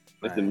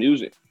 It's the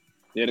music.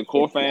 Yeah, the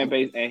core fan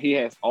base, and he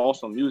has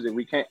awesome music.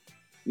 We can't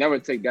never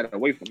take that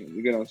away from him.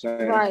 You get what I'm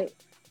saying? Right.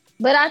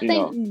 But I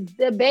think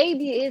the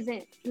baby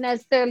isn't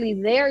necessarily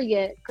there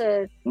yet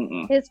because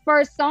his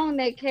first song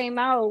that came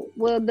out,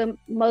 well, the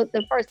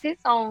first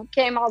hit song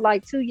came out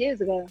like 2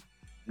 years ago.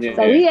 Yeah.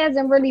 So he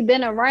hasn't really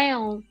been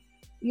around,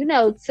 you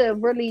know, to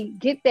really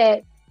get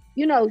that,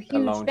 you know,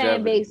 huge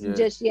fan base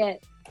just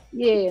yet.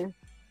 Yeah.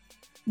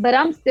 But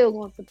I'm still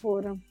gonna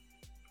support him.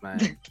 Man.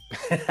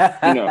 You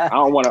know, I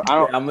don't want to.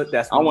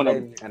 I want to,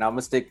 and I'm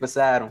gonna stick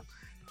beside him.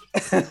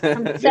 It's a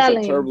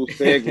terrible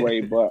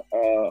segue, but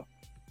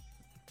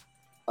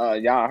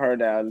y'all heard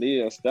that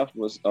Aaliyah stuff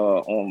was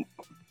on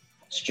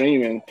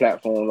streaming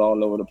platforms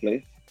all over the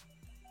place.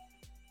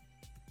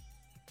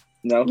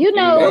 No, you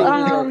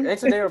know, ain't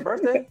today her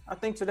birthday? I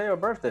think today her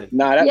birthday.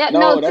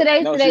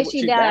 Today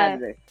she died.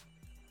 Today.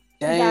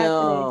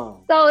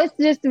 Damn. So it's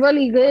just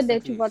really good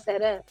that you brought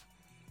that up.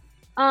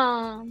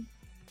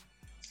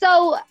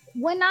 So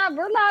when I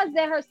realized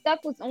that her stuff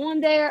was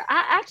on there,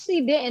 I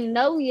actually didn't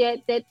know yet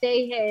that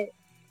they had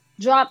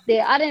dropped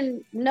it. I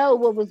didn't know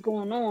what was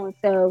going on.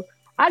 So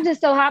I just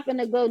so happened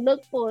to go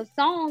look for a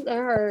song of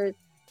hers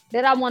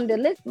that I wanted to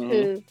listen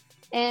to.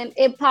 And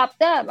it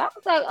popped up. I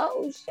was like,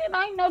 oh shit,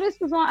 I didn't know this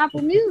was on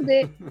Apple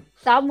Music.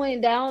 So I went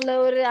and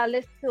downloaded it, I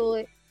listened to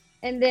it.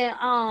 And then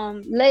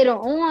later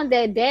on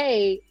that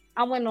day,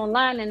 I went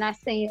online and I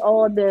seen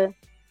all the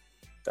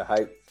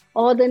hype.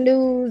 All the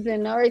news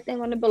and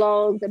everything on the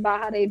blogs about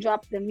how they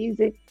dropped the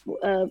music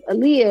of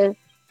Aaliyah,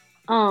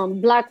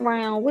 Black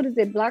Round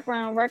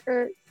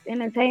Records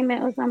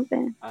Entertainment or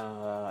something?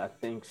 I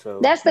think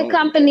so. That's the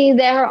company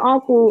that her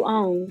uncle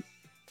owns.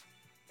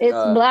 It's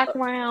Black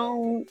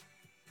Round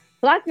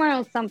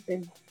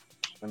something.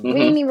 We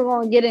ain't even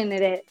gonna get into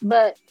that.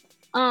 But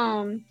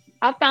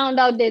I found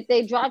out that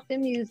they dropped the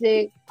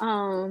music,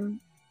 and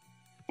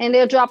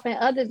they're dropping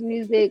others'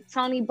 music.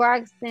 Tony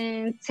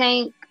Braxton,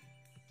 Tank,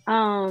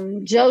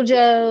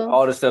 JoJo,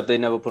 all the stuff they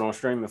never put on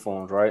streaming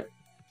forms, right?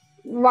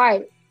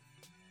 Right.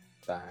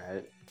 All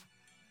right.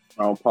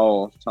 Oh,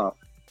 Paul's top.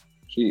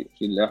 She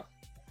left.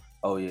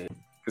 Oh yeah.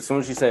 As soon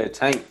as she said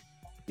Tank,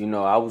 you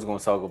know, I was gonna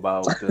talk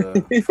about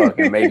the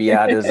fucking Maybe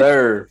I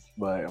Deserve,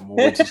 but I'm gonna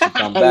wait till she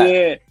come back.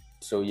 Yeah.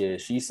 So yeah,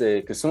 she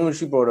said, because soon as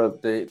she brought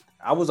up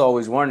I was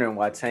always wondering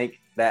why Tank,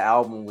 that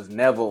album was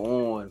never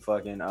on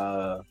fucking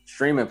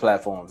streaming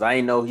platforms. I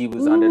didn't know he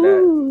was under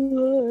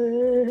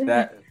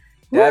that.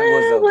 That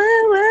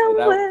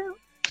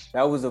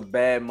was a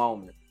bad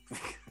moment.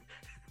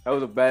 That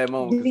was a bad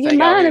moment. Do you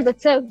mind if I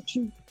tell the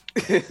truth?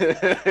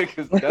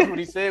 Because that's what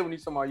he said when he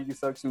told me you can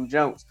suck 2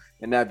 jumps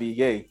and not be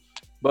gay.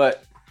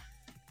 But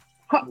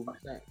hold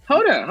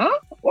on, huh?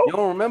 Whoa. You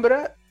don't remember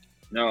that?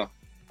 No.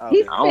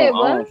 Okay. I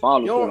don't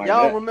follow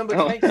y'all remember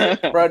Tank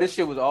said, bro, this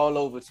shit was all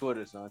over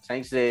Twitter, son.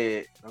 Tank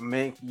said,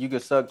 man, you can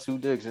suck 2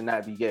 dicks and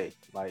not be gay.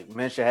 Like,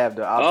 men should have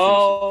the option.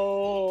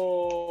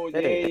 Oh,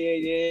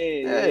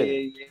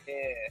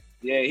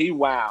 yeah, he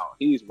wild.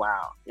 He's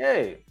wild.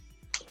 Yeah.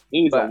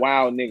 He's a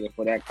wild nigga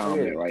for that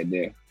comment right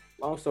there.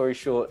 Long story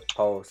short,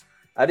 pause.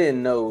 I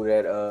didn't know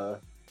that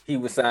he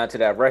was signed to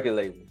that record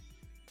label.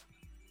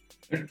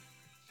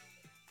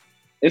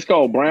 It's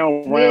called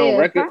Brown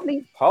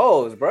Records.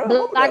 Pause,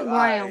 bro. Black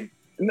Brown.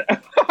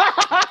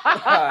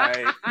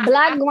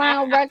 Black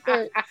Brown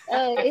Records.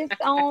 It's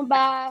owned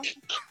by.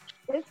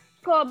 It's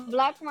called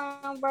Black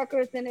Brown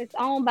Records, and it's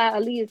owned by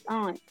Aaliyah's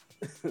aunt.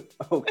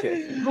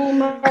 Okay. Whom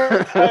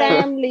her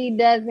family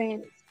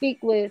doesn't speak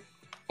with.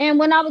 And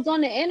when I was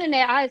on the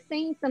internet, I had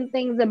seen some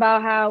things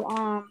about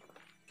how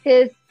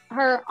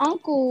her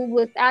uncle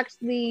was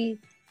actually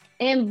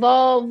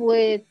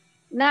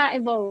not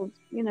involved,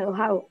 you know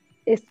how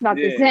it's about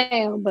to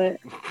sound, but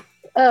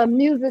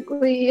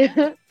musically,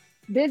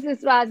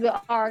 business-wise with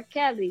R.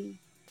 Kelly.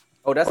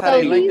 Oh, that's how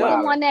they linked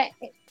up.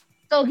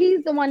 So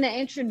he's the one that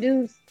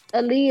introduced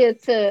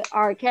Aaliyah to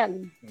R.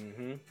 Kelly.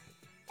 Mm-hmm.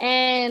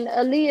 And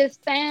Aaliyah's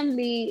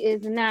family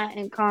is not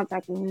in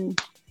contact with him.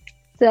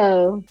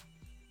 So,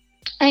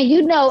 and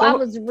you know, I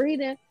was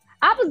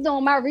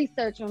doing my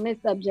research on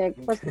this subject.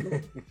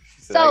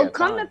 So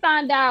come to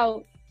find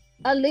out,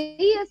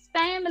 Aaliyah's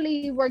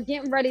family were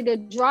getting ready to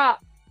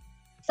drop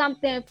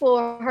something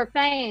for her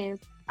fans.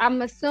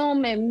 I'm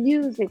assuming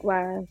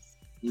music-wise.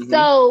 Mm-hmm.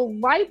 So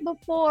right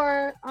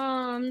before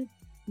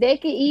they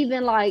could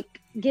even like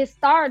get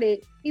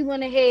started, he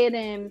went ahead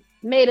and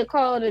made a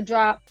call to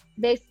drop.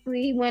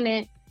 Basically, he went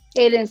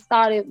ahead and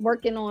started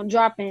working on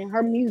dropping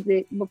her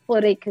music before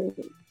they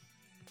could.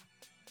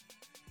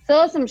 So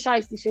there's some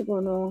shiesty shit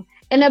going on.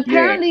 And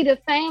apparently the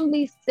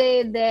family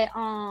said that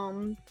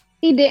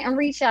he didn't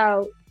reach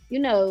out, you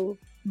know,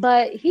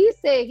 but he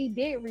said he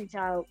did reach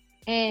out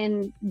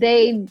and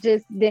they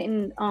just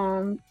didn't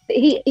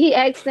he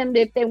asked them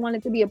if they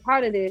wanted to be a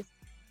part of this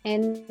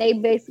and they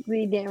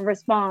basically didn't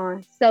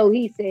respond. So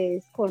he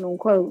says, quote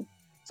unquote.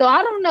 So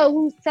I don't know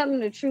who's telling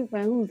the truth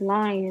and who's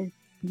lying,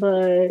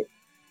 but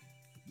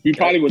you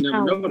probably would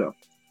never know though.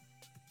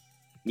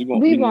 You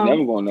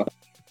never gonna know. I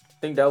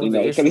think that was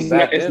the issue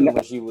back then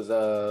when she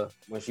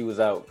was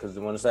out, because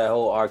once that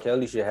whole R.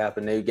 Kelly shit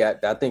happened,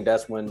 I think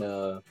that's when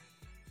the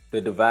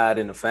divide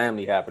in the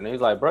family happened. He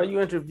was like, bro, you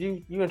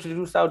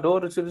introduced our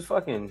daughter to this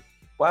fucking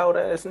wild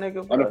ass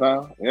nigga.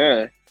 Bro.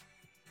 Yeah.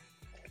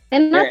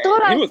 And I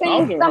thought I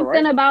seen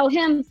something about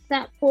him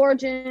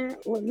forging.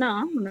 Well, no,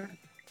 I'm not.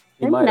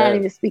 I'm not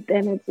even speak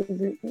that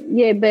into.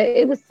 Yeah, but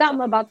it was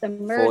something about the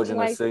merch forging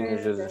the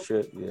signatures and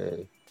shit.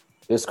 Yeah,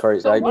 it's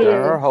crazy. So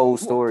her whole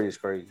story is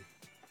crazy.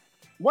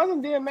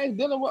 Wasn't DMX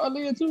dealing with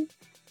Aaliyah too?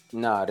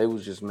 Nah, they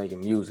was just making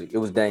music. It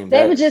was Dame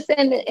They Dash. were just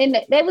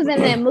they was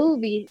in that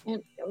movie.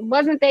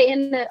 Wasn't they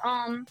in the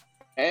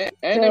And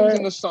they was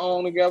in the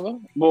song together.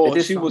 Well,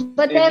 she was.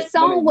 But that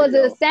song was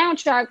a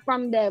soundtrack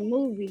from that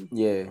movie.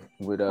 Yeah,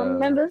 with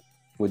remember?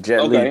 With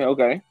Jet Li.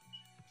 Okay.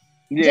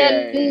 Yeah.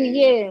 Jet Li,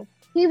 yeah.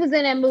 He was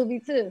in that movie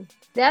too.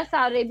 That's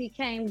how they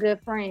became good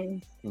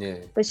friends. Yeah.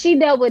 But she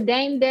dealt with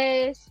Dame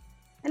Dash.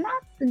 And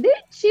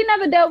she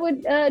never dealt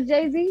with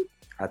Jay-Z?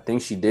 I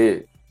think she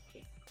did.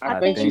 I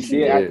think she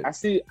did. I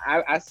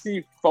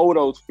see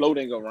photos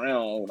floating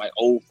around, like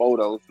old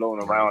photos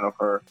floating around of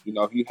her. You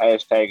know, if you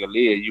hashtag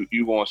Aaliyah,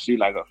 you won't see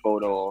like a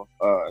photo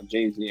of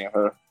Jay-Z and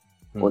her,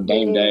 or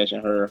Dame Dash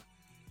and her,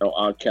 or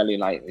R. Kelly.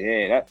 Like,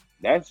 yeah,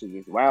 that's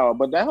just wild.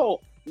 But that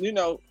whole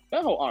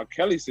R.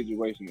 Kelly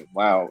situation is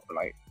wild.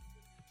 Like,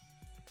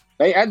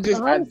 I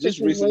just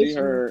recently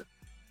heard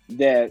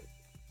that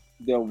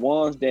the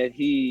ones that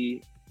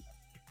he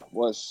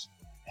was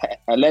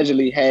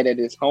allegedly had at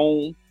his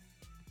home,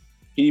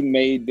 he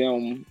made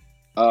them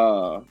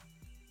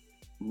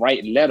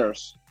write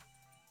letters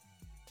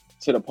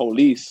to the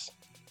police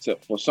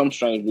for some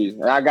strange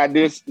reason. And I got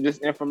this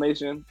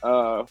information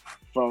from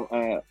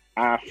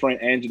our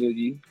friend Angela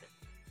Yee.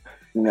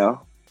 You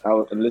know, I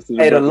was listening.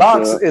 Hey, the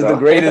Lox is the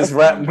greatest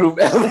rap group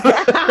ever.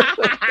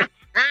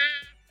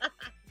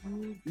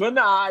 But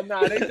nah,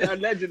 they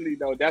allegedly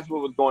though, that's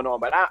what was going on.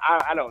 But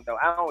I don't know.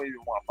 I don't even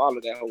want to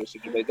follow that whole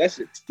situation. That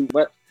shit's too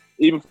much.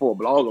 Even for a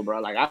blogger, bro,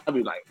 like I'd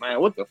be like,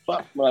 man, what the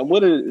fuck? Like,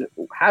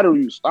 how do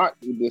you start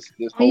with this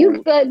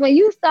whole... When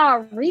you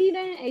start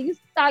reading and you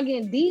start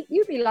getting deep,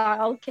 you be like,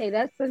 okay,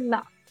 that's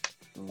enough.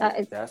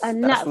 That's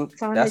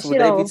what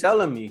they be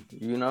telling me,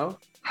 you know.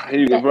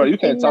 Hey, bro, you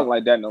can't talk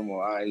like that no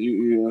more. All right?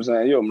 You know what I'm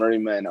saying? You're a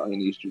married man out in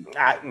these streets.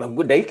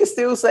 They can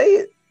still say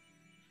it,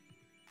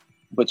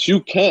 but you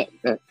can't.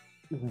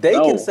 They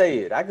can say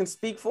it. I can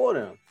speak for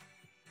them.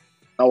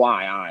 Oh,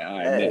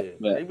 I. Hey,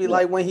 maybe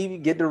like when he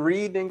get to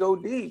read and go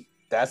deep.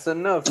 That's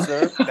enough,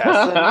 sir.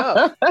 That's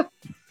enough.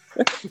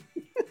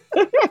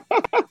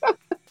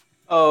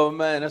 Oh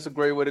man, that's a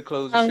great way to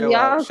close the show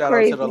out. Shout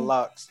out to the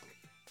Lox.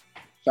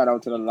 Shout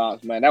out to the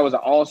Lox, man. That was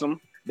awesome.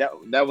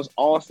 That was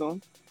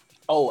awesome.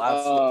 Oh,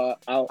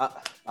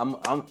 I'm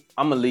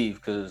gonna leave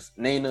because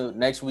Nina,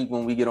 next week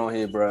when we get on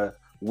here, bro,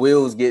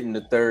 Will's getting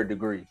the 3rd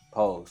degree.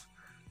 Pause.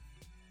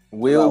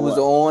 Will was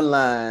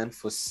online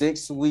for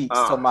 6 weeks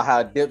talking about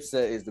how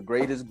Dipset is the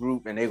greatest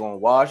group and they're gonna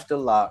wash the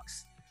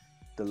Lox.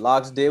 The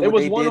Lox did what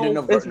they did in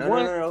the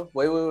no.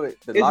 Wait.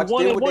 The Lox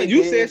did what they did.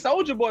 You said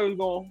Soulja Boy was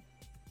going.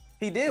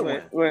 He did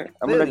win.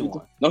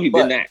 No, he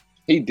did not.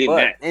 He did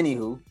not.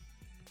 Anywho,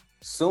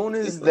 soon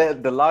as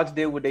the Lox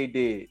did what they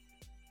did,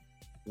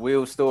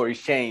 Will's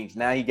stories changed.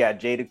 Now he got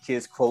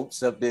Jadakiss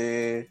quotes up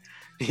there.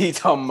 He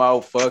talking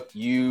about fuck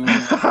you,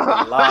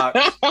 the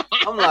Lox.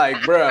 I'm like,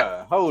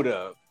 bruh, hold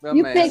up.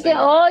 You picking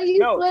all you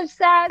flip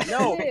sides?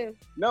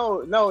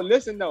 No.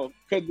 Listen, though,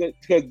 because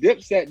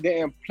Dipset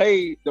didn't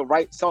play the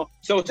right song.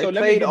 So they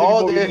played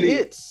all their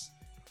hits.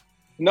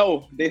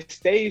 No, they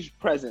stage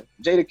present.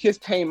 Jadakiss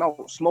came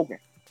out smoking.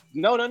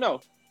 No.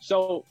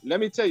 So let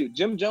me tell you,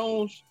 Jim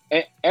Jones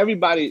and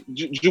everybody,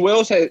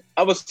 Juelz had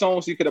other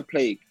songs he could have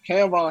played.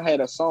 Cam'ron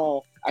had a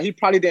song. He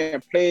probably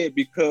didn't play it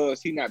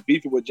because he not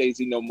beefing with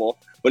Jay-Z no more.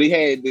 But he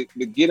had the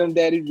Get 'Em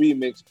Daddy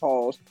remix,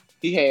 pause.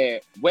 He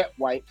had Wet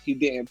Wipe, he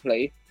didn't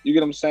play. You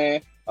get what I'm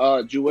saying?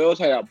 Juelz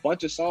had a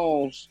bunch of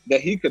songs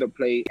that he could have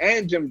played,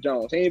 and Jim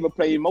Jones. He ain't even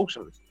played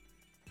Emotionless.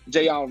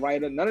 J.R.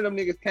 Ryder, none of them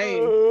niggas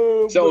came.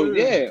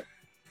 Yeah.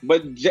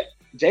 But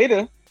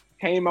Jada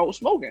came out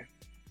smoking.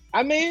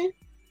 I mean,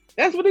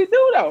 that's what he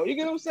do, though. You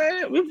get what I'm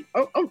saying?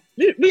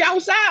 We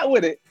outside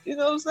with it. You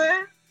know what I'm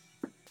saying?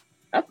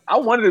 I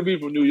wanted to be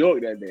from New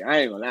York that day. I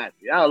ain't gonna lie to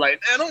you. I was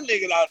like, man, them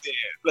niggas out there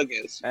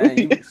looking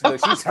sweet.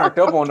 She turned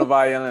up on the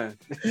violin.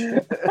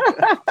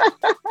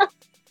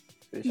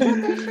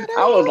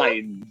 I was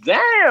like,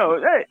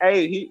 damn.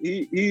 Hey,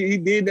 he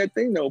did that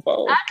thing though,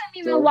 Paul. I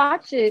didn't even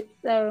watch it,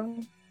 so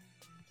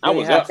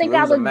I think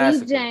I was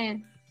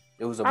DJing.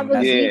 It was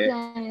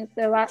DJing,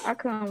 so I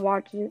couldn't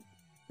watch it.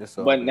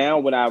 But now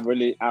what I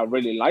really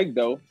like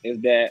though is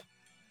that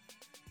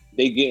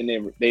they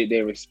getting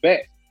their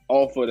respect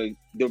off of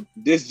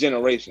this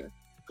generation.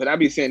 Cause I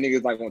be seeing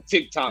niggas like on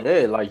TikTok,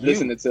 like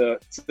listening to.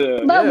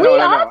 But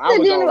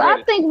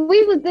I think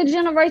we was the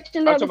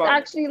generation that was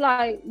actually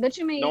like. What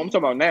you mean? No, I'm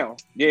talking about now.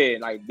 Yeah,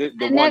 like the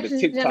one, the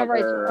TikTok.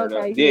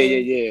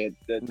 Okay,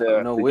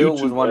 Yeah. Will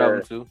was one of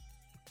them too.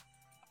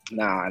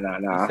 Nah.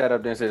 He sat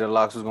up there and said the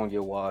locks was gonna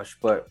get washed,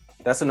 but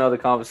that's another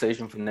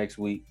conversation for next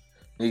week.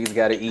 Niggas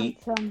gotta eat.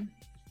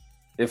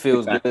 It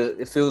feels good.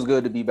 It feels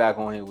good to be back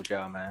on here with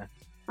y'all, man.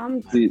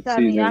 I'm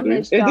telling you, I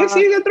missed y'all. Is this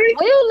season 3?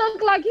 Well, you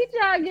look like you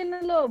trying getting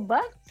a little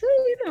buff too.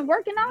 You been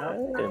working out.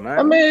 Yeah, man.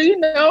 I mean, you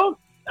know,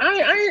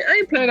 I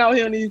ain't playing out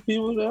here on these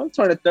people. So I'm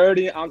turning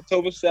 30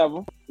 October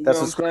 7th. That's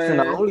a subscription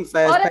to OnlyFans.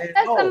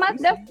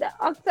 That's the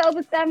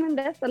October 7th.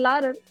 That's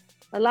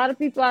a lot of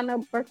people I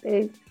know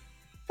birthdays.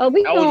 Oh,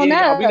 we going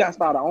that. We got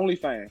started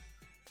OnlyFans.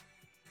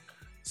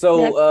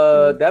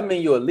 So that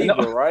means you're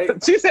illegal, right?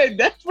 She said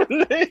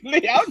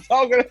definitely. I'm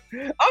talking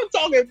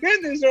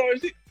business, or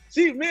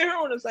she me and her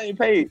on the same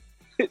page.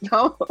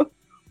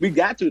 We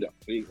got to though.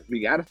 We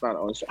got to start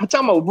on. I'm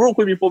talking about real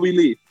quick before we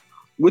leave.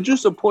 Would you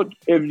support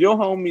if your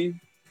homie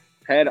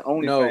had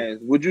OnlyFans?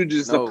 No. Would you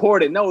just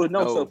support it? No,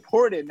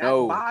 support it.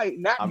 No. Buy it.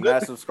 Not I'm good.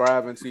 not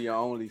subscribing to your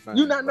OnlyFans.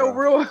 You not no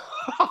real.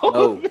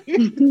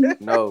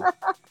 No.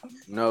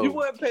 You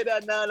wouldn't pay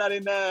that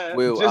 $9.99.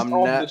 Will, just I'm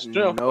off not. the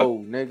strip. No,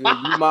 nigga,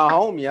 you my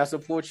homie. I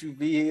support you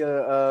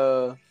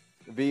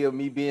via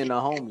me being a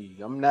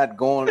homie. I'm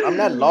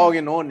not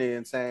logging on there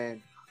and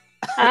saying.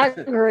 I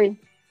agree.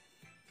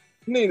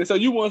 Nina, so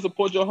you want to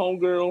support your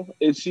homegirl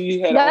if she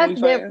had That's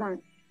OnlyFans?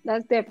 different.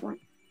 That's different.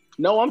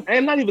 No,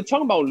 I'm not even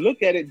talking about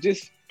look at it.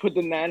 Just put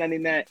the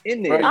 $9.99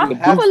 in there. Right.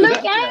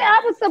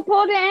 I would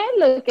support it and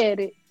look at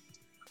it.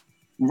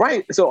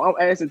 Right. So I'm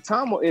asking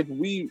Tomo if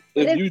you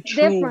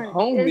true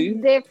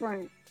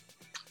homie.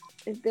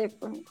 It's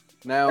different.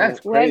 Now,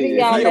 that's crazy.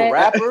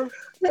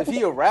 If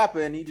he a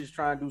rapper and he just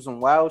trying to do some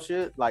wild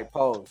shit, like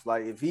pause.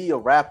 Like if he a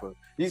rapper,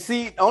 you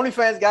see,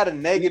 OnlyFans got a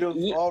negative.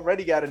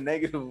 Already got a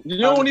negative. You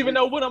don't even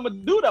know what I'm gonna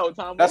do though,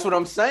 Tomo. That's what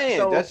I'm saying.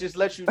 So, that's just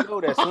let you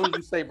know that as soon as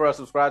you say, "Bro,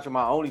 subscribe to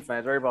my OnlyFans,"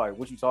 everybody, like,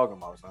 what you talking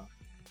about, son?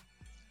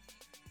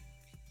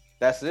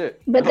 That's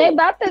it. But they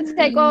about to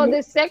take all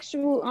this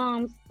sexual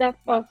stuff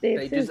off there.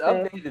 They just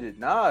updated it.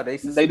 Nah, they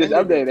just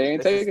updated it. They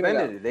ain't taking it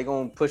out. They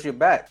gonna push it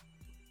back.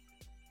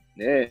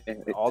 Yeah.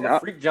 All the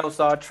freak jumps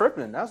started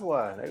tripping. That's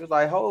why. They was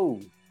like, "Ho."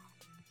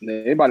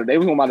 They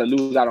was about to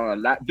lose out on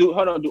a lot. Do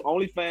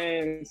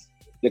OnlyFans,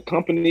 the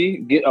company,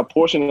 get a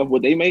portion of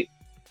what they make?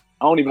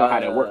 I don't even know how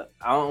that works.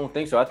 I don't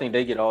think so. I think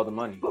they get all the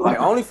money. Like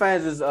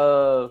OnlyFans is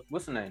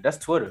what's the name? That's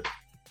Twitter.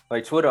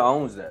 Like Twitter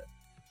owns that.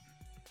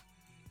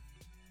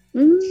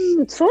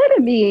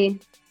 Twitter be.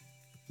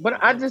 But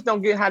I just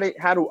don't get how do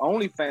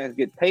OnlyFans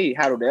get paid?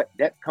 How do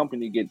that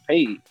company get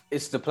paid?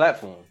 It's the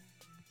platform.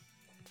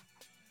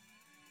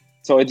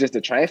 So it's just the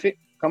traffic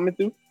coming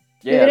through?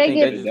 Yeah,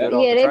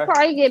 they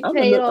probably get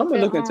paid off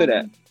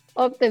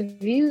off the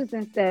views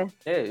and stuff.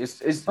 Yeah,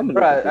 it's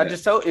bro,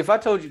 if I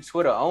told you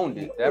Twitter owned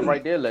it, that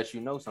right there lets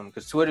you know something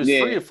because Twitter's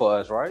free for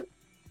us, right?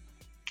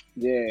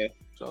 Yeah.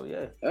 So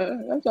yeah,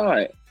 that's all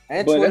right.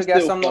 And but Twitter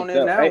got something on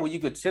there now where you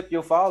could tip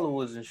your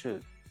followers and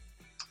shit.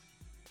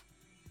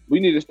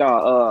 We need to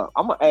start.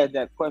 I'm gonna add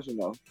that question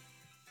though.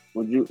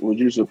 Would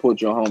you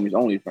support your homies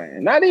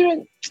OnlyFans? Not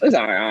even. It's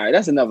all right. All right,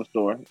 that's another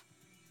story.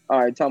 All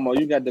right, Tomo,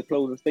 you got the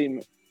closing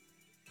statement.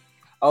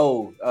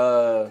 Oh,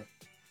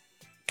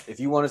 if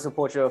you want to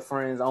support your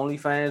friends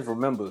OnlyFans,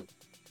 remember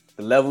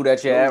the level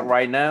that you're at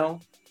right now,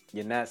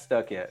 you're not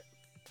stuck yet.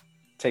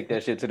 Take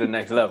that shit to the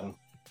next level.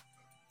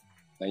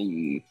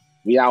 We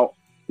out.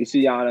 We see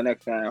y'all the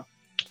next time.